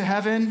ascending to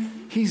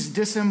heaven. He's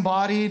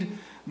disembodied,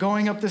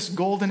 going up this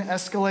golden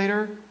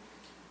escalator.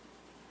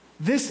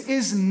 This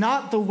is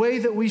not the way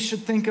that we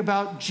should think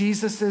about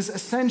Jesus'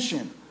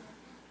 ascension.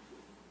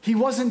 He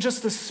wasn't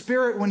just a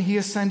spirit when he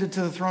ascended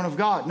to the throne of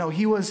God. No,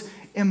 he was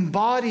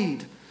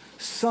embodied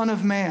Son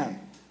of Man.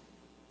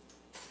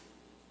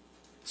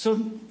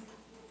 So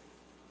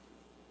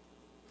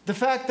the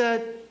fact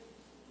that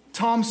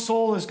Tom's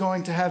soul is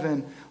going to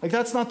heaven,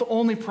 that's not the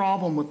only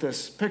problem with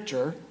this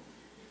picture.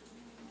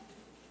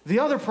 The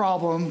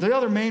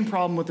other main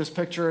problem with this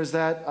picture is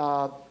that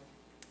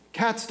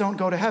cats don't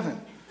go to heaven.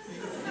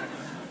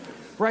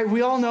 Right?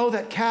 We all know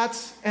that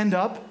cats end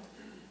up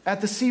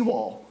at the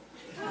seawall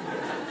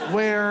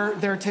where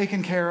they're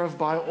taken care of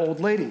by old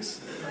ladies.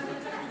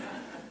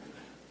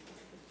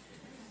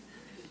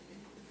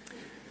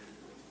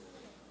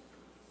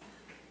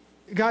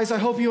 Guys, I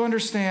hope you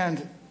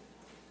understand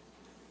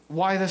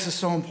why this is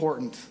so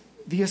important.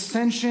 The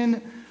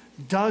ascension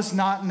does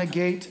not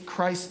negate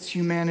Christ's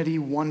humanity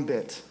one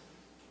bit.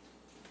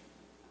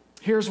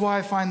 Here's why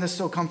I find this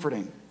so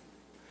comforting.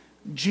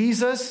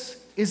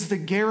 Jesus is the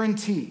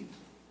guarantee.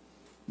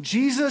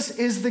 Jesus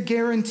is the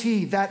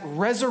guarantee that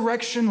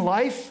resurrection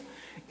life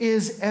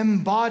is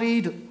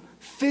embodied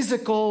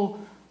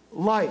physical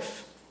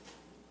life.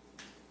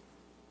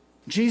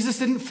 Jesus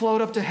didn't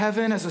float up to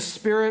heaven as a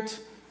spirit,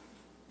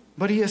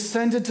 but he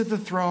ascended to the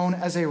throne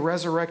as a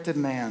resurrected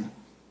man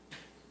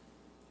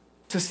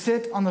to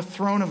sit on the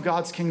throne of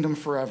God's kingdom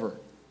forever.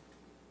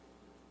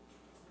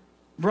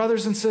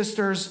 Brothers and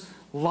sisters,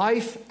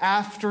 life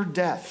after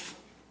death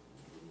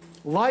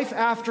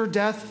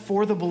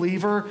for the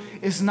believer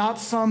is not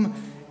some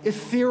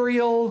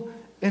ethereal,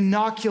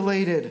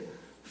 inoculated,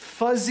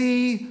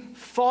 fuzzy,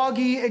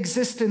 foggy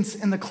existence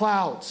in the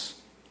clouds.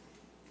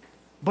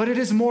 But it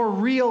is more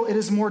real, it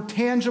is more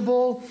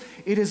tangible,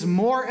 it is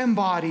more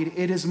embodied,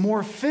 it is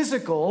more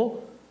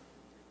physical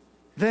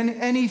than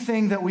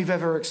anything that we've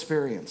ever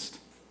experienced.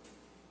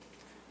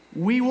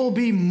 We will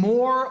be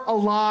more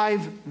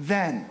alive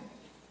then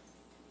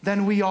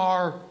than we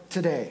are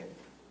today.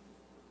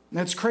 And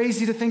that's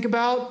crazy to think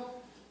about.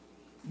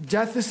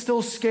 Death is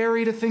still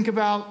scary to think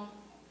about.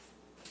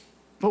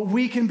 But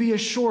we can be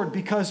assured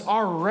because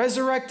our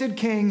resurrected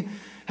King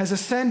has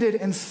ascended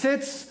and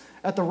sits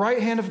at the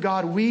right hand of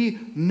God. We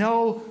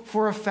know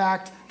for a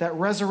fact that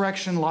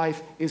resurrection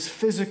life is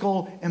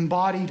physical,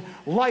 embodied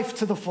life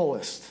to the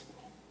fullest.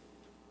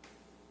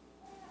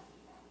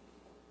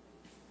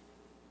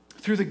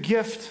 Through the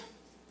gift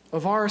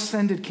of our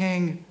ascended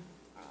King,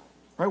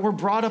 right, we're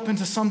brought up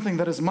into something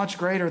that is much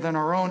greater than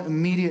our own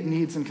immediate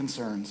needs and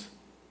concerns.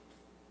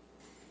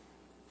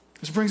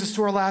 This brings us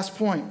to our last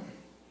point.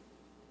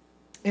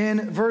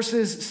 In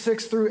verses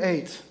 6 through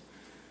 8,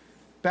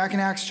 back in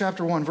Acts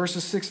chapter 1,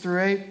 verses 6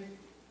 through 8,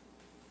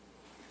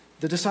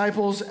 the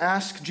disciples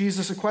ask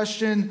Jesus a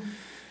question.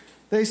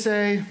 They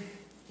say,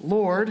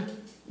 "Lord,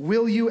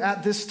 will you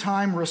at this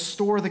time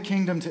restore the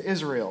kingdom to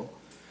Israel?"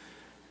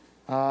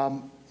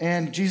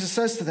 And Jesus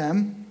says to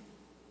them,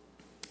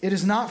 "It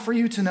is not for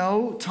you to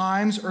know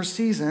times or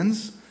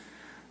seasons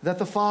that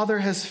the Father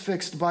has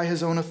fixed by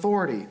his own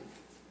authority,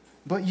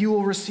 but you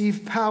will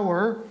receive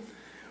power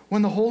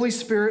when the Holy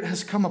Spirit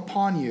has come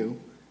upon you,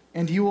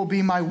 and you will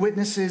be my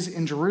witnesses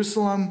in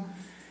Jerusalem,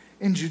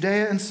 in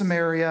Judea and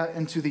Samaria,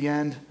 and to the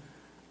end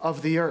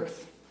of the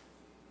earth."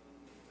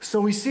 So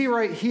we see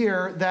right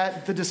here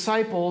that the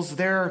disciples,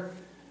 their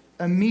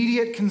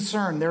immediate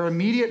concern, their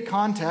immediate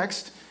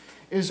context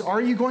is,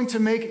 are you going to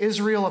make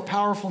Israel a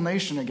powerful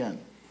nation again?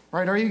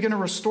 Right? Are you going to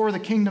restore the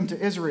kingdom to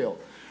Israel?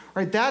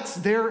 Right? That's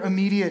their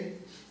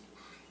immediate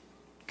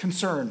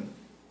concern.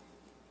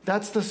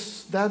 That's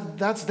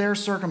their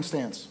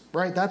circumstance,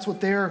 right? That's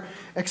what they're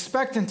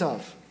expectant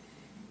of.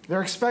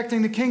 They're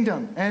expecting the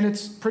kingdom. And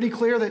it's pretty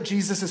clear that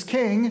Jesus is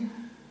king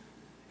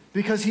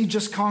because he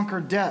just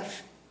conquered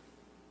death.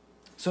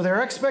 So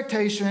their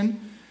expectation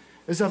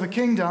is of a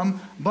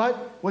kingdom,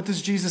 but what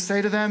does Jesus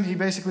say to them? He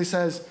basically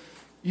says,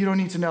 you don't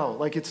need to know.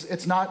 Like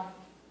it's not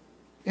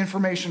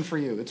information for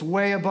you. It's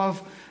way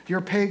above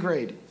your pay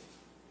grade,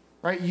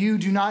 right? You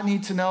do not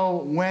need to know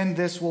when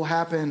this will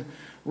happen.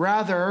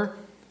 Rather,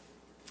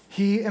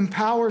 he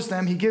empowers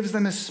them. He gives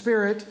them his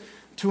spirit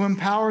to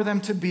empower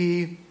them to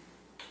be,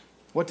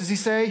 what does he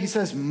say? He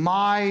says,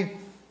 my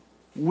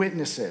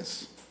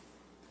witnesses.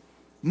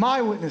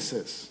 My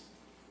witnesses.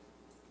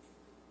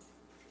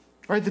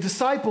 Right? The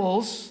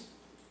disciples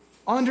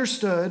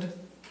understood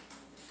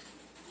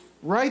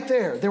right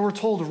there, they were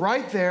told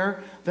right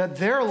there that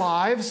their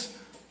lives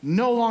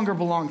no longer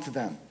belong to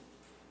them.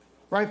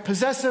 Right?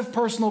 Possessive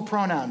personal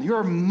pronoun.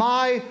 You're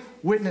my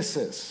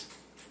witnesses.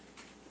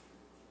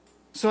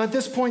 So at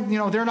this point,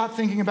 they're not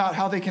thinking about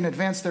how they can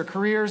advance their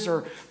careers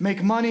or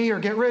make money or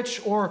get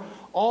rich or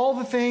all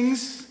the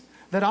things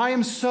that I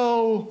am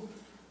so,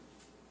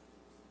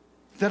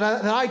 that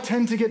I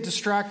tend to get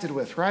distracted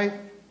with, right?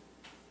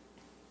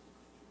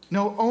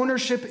 No,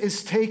 ownership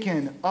is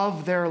taken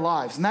of their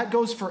lives. And that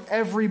goes for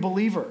every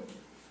believer.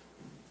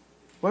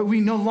 But we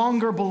no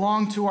longer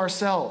belong to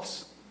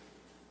ourselves.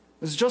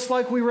 It's just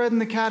like we read in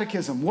the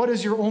Catechism. What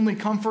is your only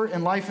comfort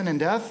in life and in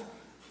death?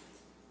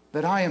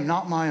 That I am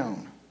not my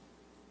own,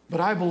 but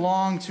I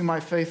belong to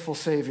my faithful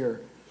Savior,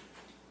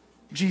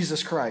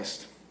 Jesus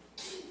Christ.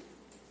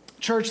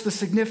 Church, the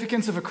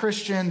significance of the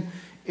Christian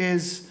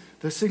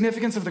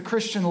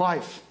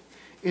life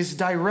is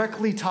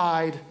directly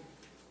tied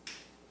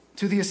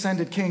to the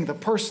ascended King, the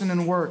person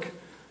and work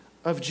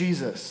of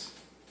Jesus.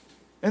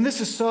 And this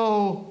is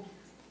so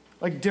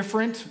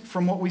different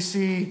from what we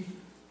see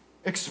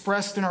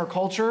expressed in our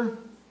culture.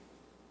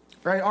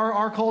 Right?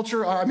 Our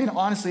culture,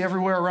 honestly,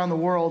 everywhere around the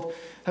world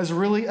has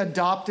really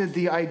adopted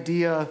the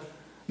idea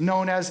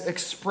known as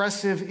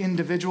expressive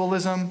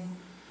individualism.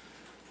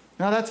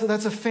 Now,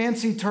 that's a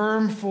fancy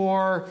term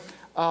for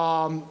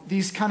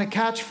these kind of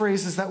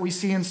catchphrases that we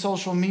see in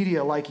social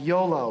media, like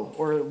YOLO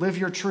or live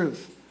your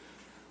truth.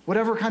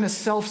 Whatever kind of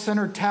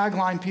self-centered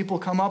tagline people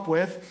come up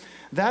with,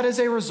 that is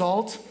a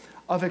result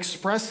of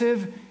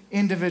expressive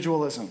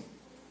individualism.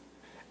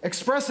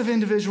 Expressive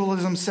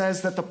individualism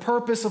says that the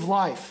purpose of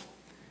life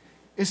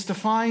is to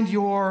find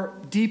your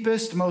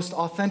deepest, most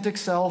authentic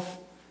self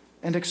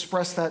and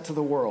express that to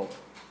the world.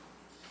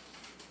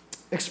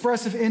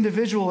 Expressive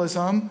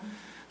individualism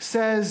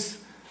says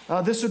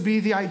this would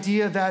be the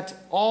idea that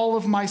all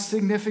of my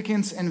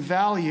significance and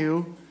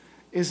value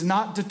is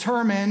not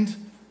determined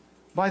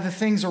by the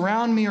things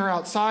around me or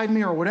outside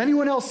me or what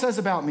anyone else says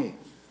about me,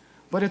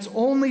 but it's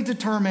only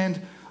determined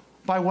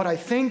by what I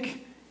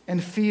think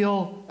and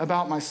feel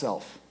about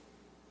myself.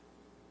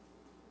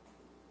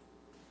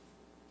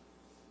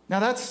 Now,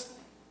 that's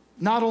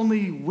not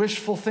only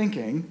wishful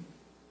thinking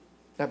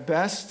at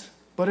best,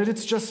 but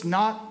it's just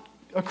not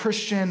a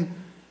Christian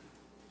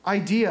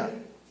idea.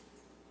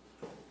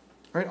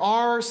 Right?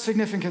 Our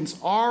significance,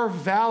 our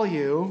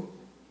value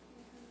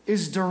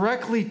is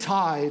directly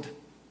tied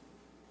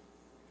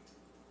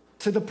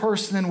to the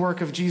person and work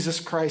of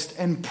Jesus Christ,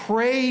 and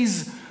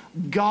praise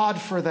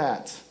God for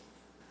that.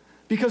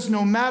 Because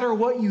no matter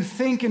what you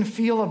think and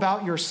feel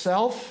about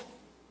yourself,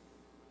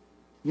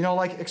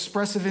 like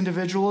expressive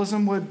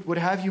individualism would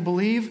have you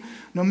believe,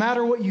 no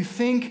matter what you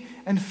think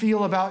and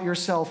feel about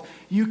yourself,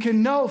 you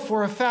can know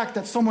for a fact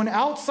that someone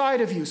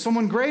outside of you,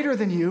 someone greater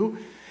than you,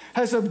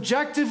 has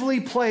objectively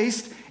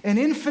placed an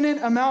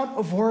infinite amount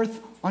of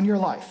worth on your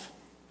life.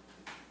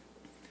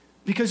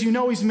 Because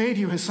he's made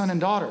you his son and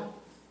daughter.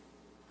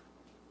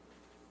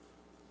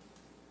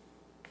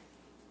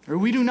 Or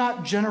we do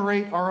not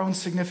generate our own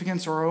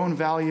significance or our own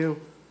value.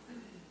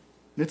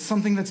 It's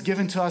something that's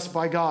given to us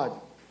by God.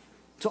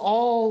 To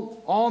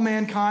all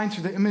mankind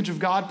through the image of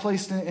God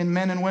placed in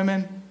men and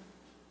women.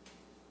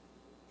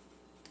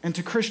 And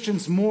to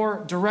Christians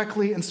more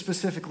directly and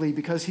specifically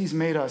because he's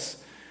made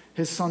us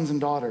his sons and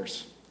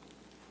daughters.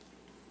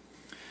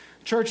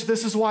 Church,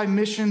 this is why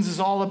missions is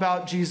all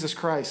about Jesus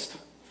Christ.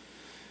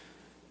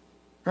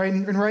 Right?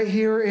 And right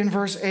here in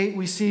verse 8,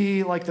 we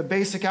see the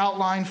basic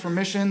outline for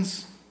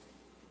missions.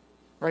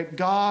 Right?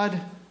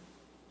 God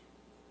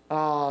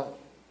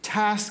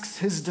tasks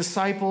his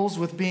disciples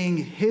with being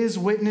his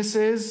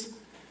witnesses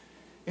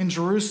in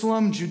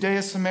Jerusalem,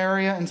 Judea,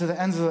 Samaria, and to the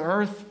ends of the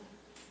earth.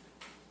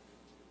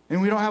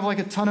 And we don't have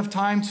a ton of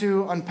time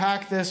to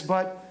unpack this,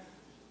 but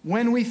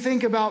when we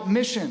think about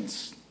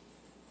missions,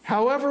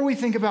 however we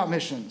think about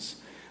missions,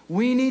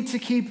 we need to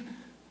keep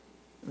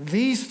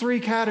these three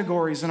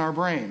categories in our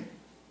brain: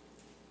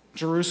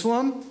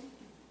 Jerusalem,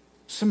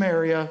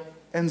 Samaria,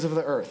 ends of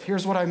the earth.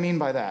 Here's what I mean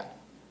by that.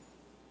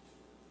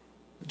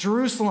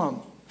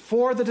 Jerusalem,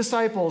 for the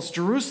disciples,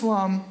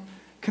 Jerusalem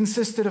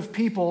consisted of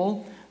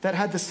people that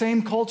had the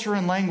same culture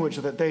and language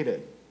that they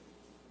did.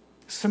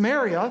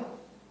 Samaria,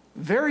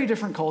 very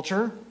different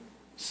culture,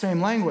 same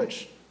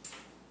language.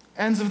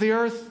 Ends of the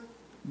earth,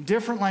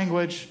 different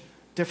language,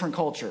 different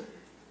culture.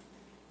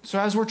 So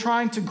as we're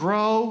trying to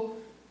grow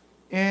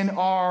in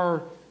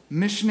our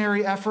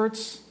missionary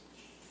efforts,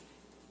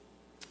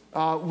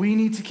 we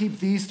need to keep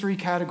these three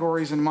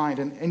categories in mind.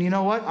 And you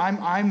know what?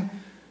 I'm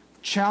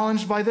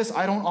challenged by this.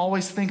 I don't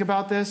always think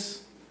about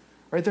this.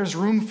 Right? There's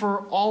room for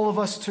all of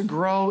us to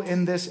grow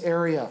in this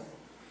area.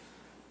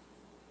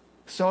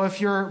 So if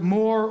you're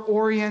more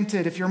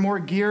oriented, if you're more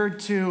geared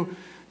to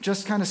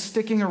just kind of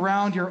sticking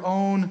around your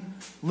own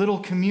little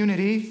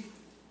community,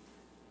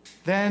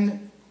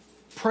 then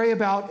pray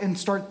about and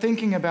start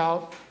thinking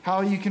about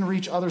how you can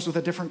reach others with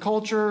a different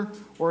culture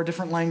or a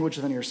different language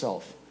than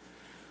yourself.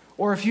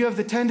 Or if you have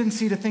the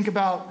tendency to think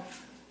about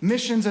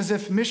missions as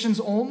if missions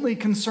only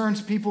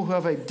concerns people who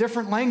have a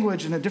different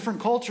language and a different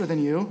culture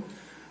than you,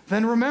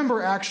 then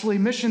remember, actually,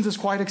 missions is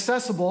quite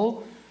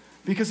accessible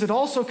because it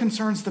also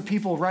concerns the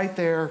people right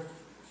there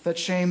that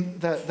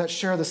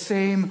share the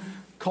same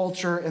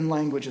culture and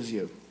language as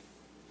you.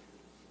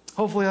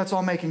 Hopefully that's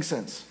all making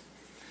sense.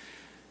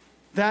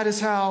 That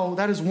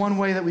is one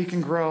way that we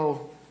can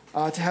grow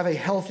to have a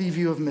healthy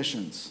view of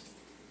missions.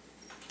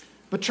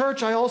 But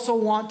church, I also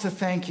want to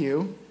thank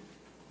you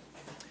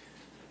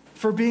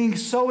for being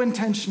so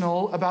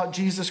intentional about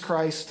Jesus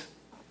Christ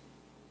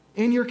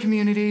in your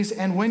communities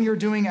and when you're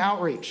doing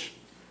outreach.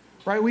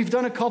 Right? We've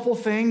done a couple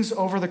things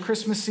over the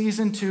Christmas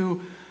season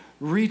to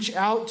reach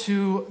out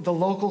to the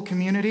local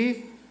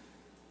community,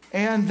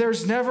 and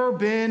there's never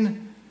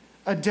been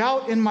a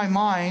doubt in my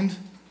mind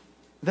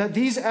that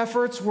these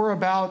efforts were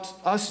about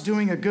us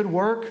doing a good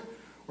work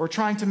or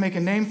trying to make a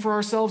name for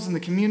ourselves in the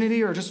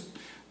community or just,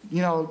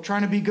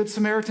 trying to be good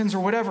Samaritans or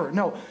whatever.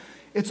 No,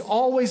 it's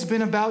always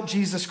been about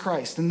Jesus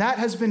Christ, and that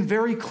has been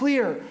very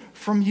clear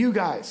from you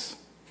guys.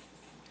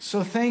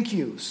 So thank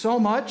you so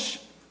much.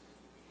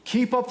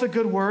 Keep up the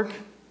good work.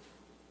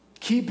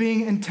 Keep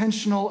being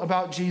intentional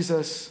about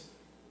Jesus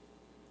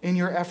in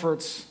your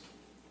efforts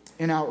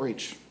in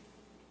outreach.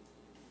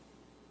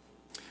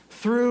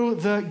 Through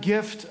the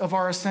gift of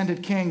our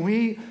ascended King,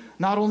 we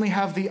not only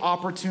have the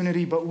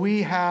opportunity, but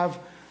we have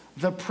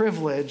the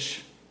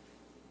privilege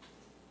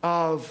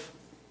of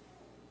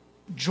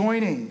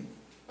joining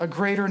a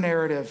greater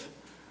narrative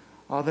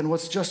than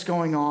what's just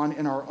going on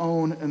in our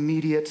own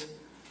immediate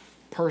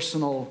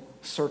personal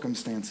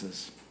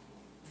circumstances.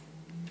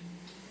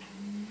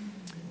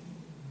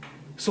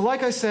 So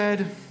like I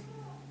said,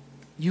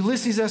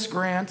 Ulysses S.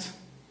 Grant,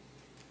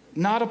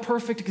 not a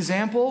perfect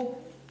example,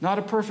 not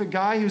a perfect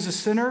guy. He was a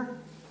sinner,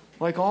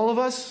 like all of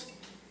us.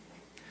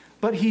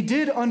 But he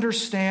did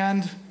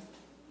understand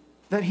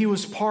that he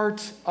was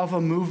part of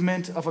a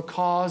movement, of a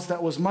cause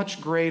that was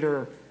much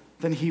greater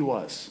than he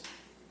was.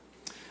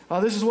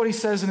 This is what he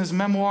says in his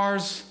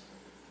memoirs,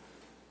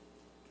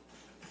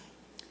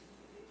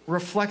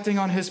 reflecting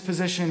on his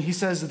position. He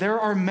says, "There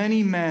are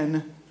many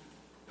men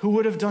who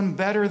would have done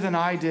better than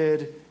I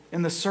did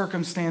in the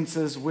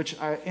circumstances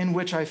in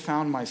which I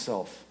found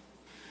myself.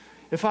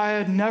 If I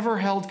had never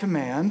held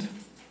command,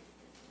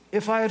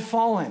 if I had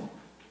fallen,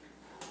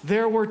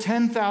 there were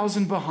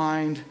 10,000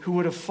 behind who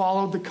would have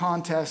followed the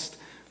contest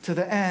to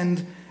the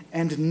end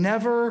and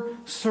never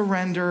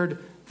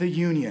surrendered the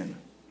Union."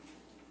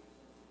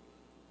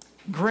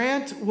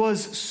 Grant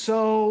was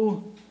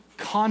so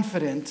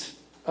confident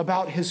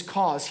about his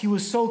cause. He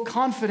was so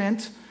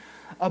confident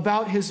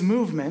about his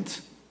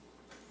movement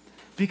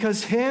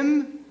because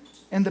him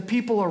and the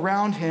people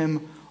around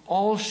him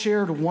all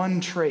shared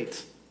one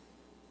trait,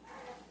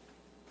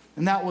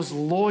 and that was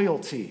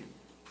loyalty.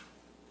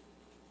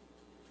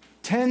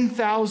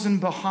 10,000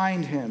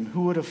 behind him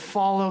who would have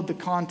followed the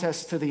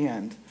contest to the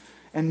end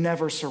and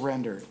never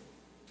surrendered.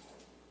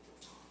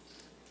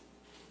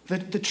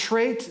 The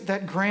trait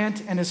that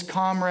Grant and his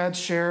comrades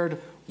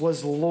shared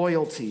was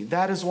loyalty.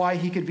 That is why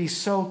he could be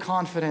so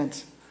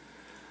confident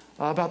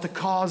about the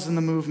cause and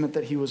the movement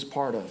that he was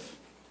part of.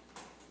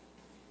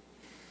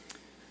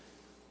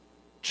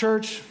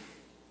 Church,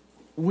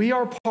 we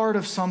are part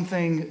of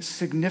something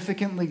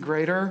significantly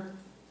greater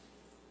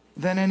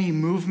than any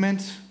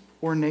movement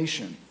or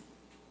nation.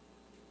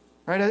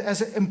 Right?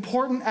 As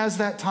important as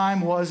that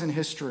time was in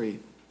history,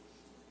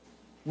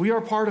 we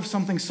are part of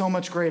something so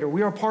much greater.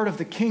 We are part of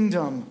the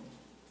kingdom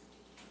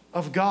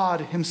of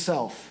God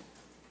himself.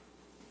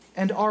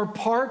 And our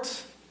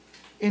part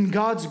in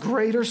God's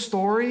greater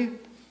story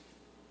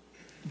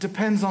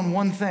depends on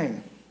one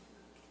thing.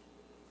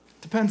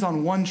 Depends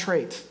on one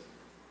trait.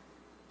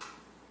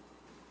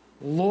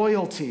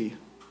 Loyalty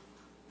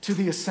to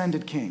the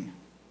ascended King.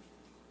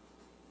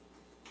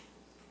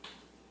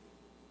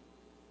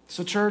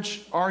 So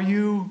church, are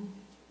you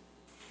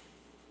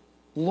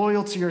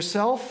loyal to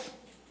yourself,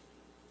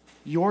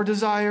 your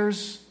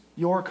desires,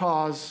 your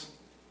cause,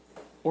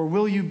 or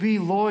will you be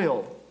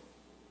loyal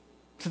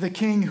to the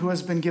King who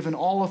has been given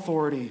all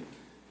authority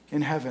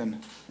in heaven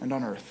and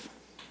on earth?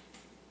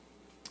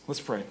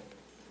 Let's pray.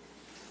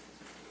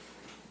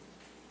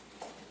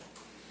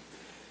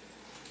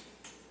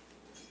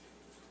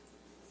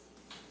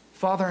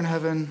 Father in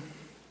heaven,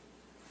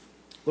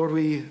 Lord,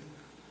 we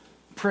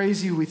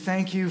praise you. We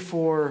thank you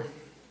for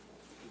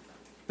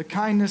the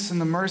kindness and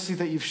the mercy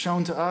that you've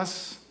shown to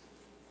us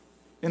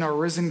in our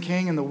risen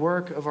King and the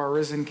work of our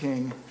risen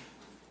King.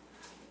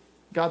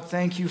 God,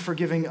 thank you for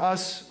giving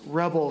us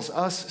rebels,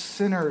 us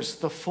sinners,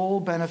 the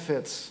full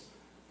benefits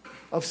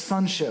of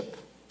sonship,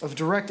 of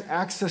direct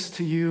access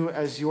to you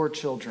as your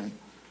children.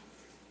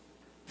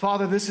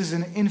 Father, this is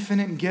an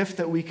infinite gift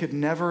that we could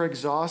never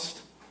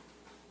exhaust.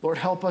 Lord,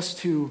 help us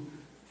to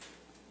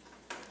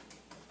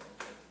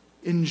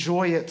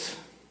enjoy it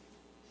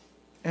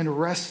and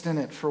rest in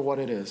it for what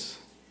it is.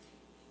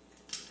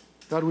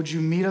 God, would you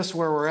meet us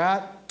where we're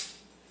at?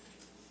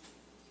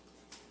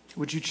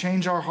 Would you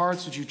change our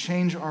hearts? Would you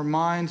change our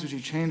minds? Would you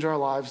change our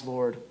lives,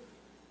 Lord?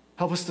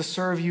 Help us to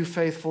serve you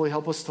faithfully.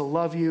 Help us to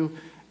love you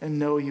and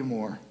know you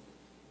more.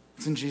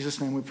 It's in Jesus'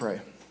 name we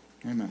pray.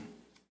 Amen.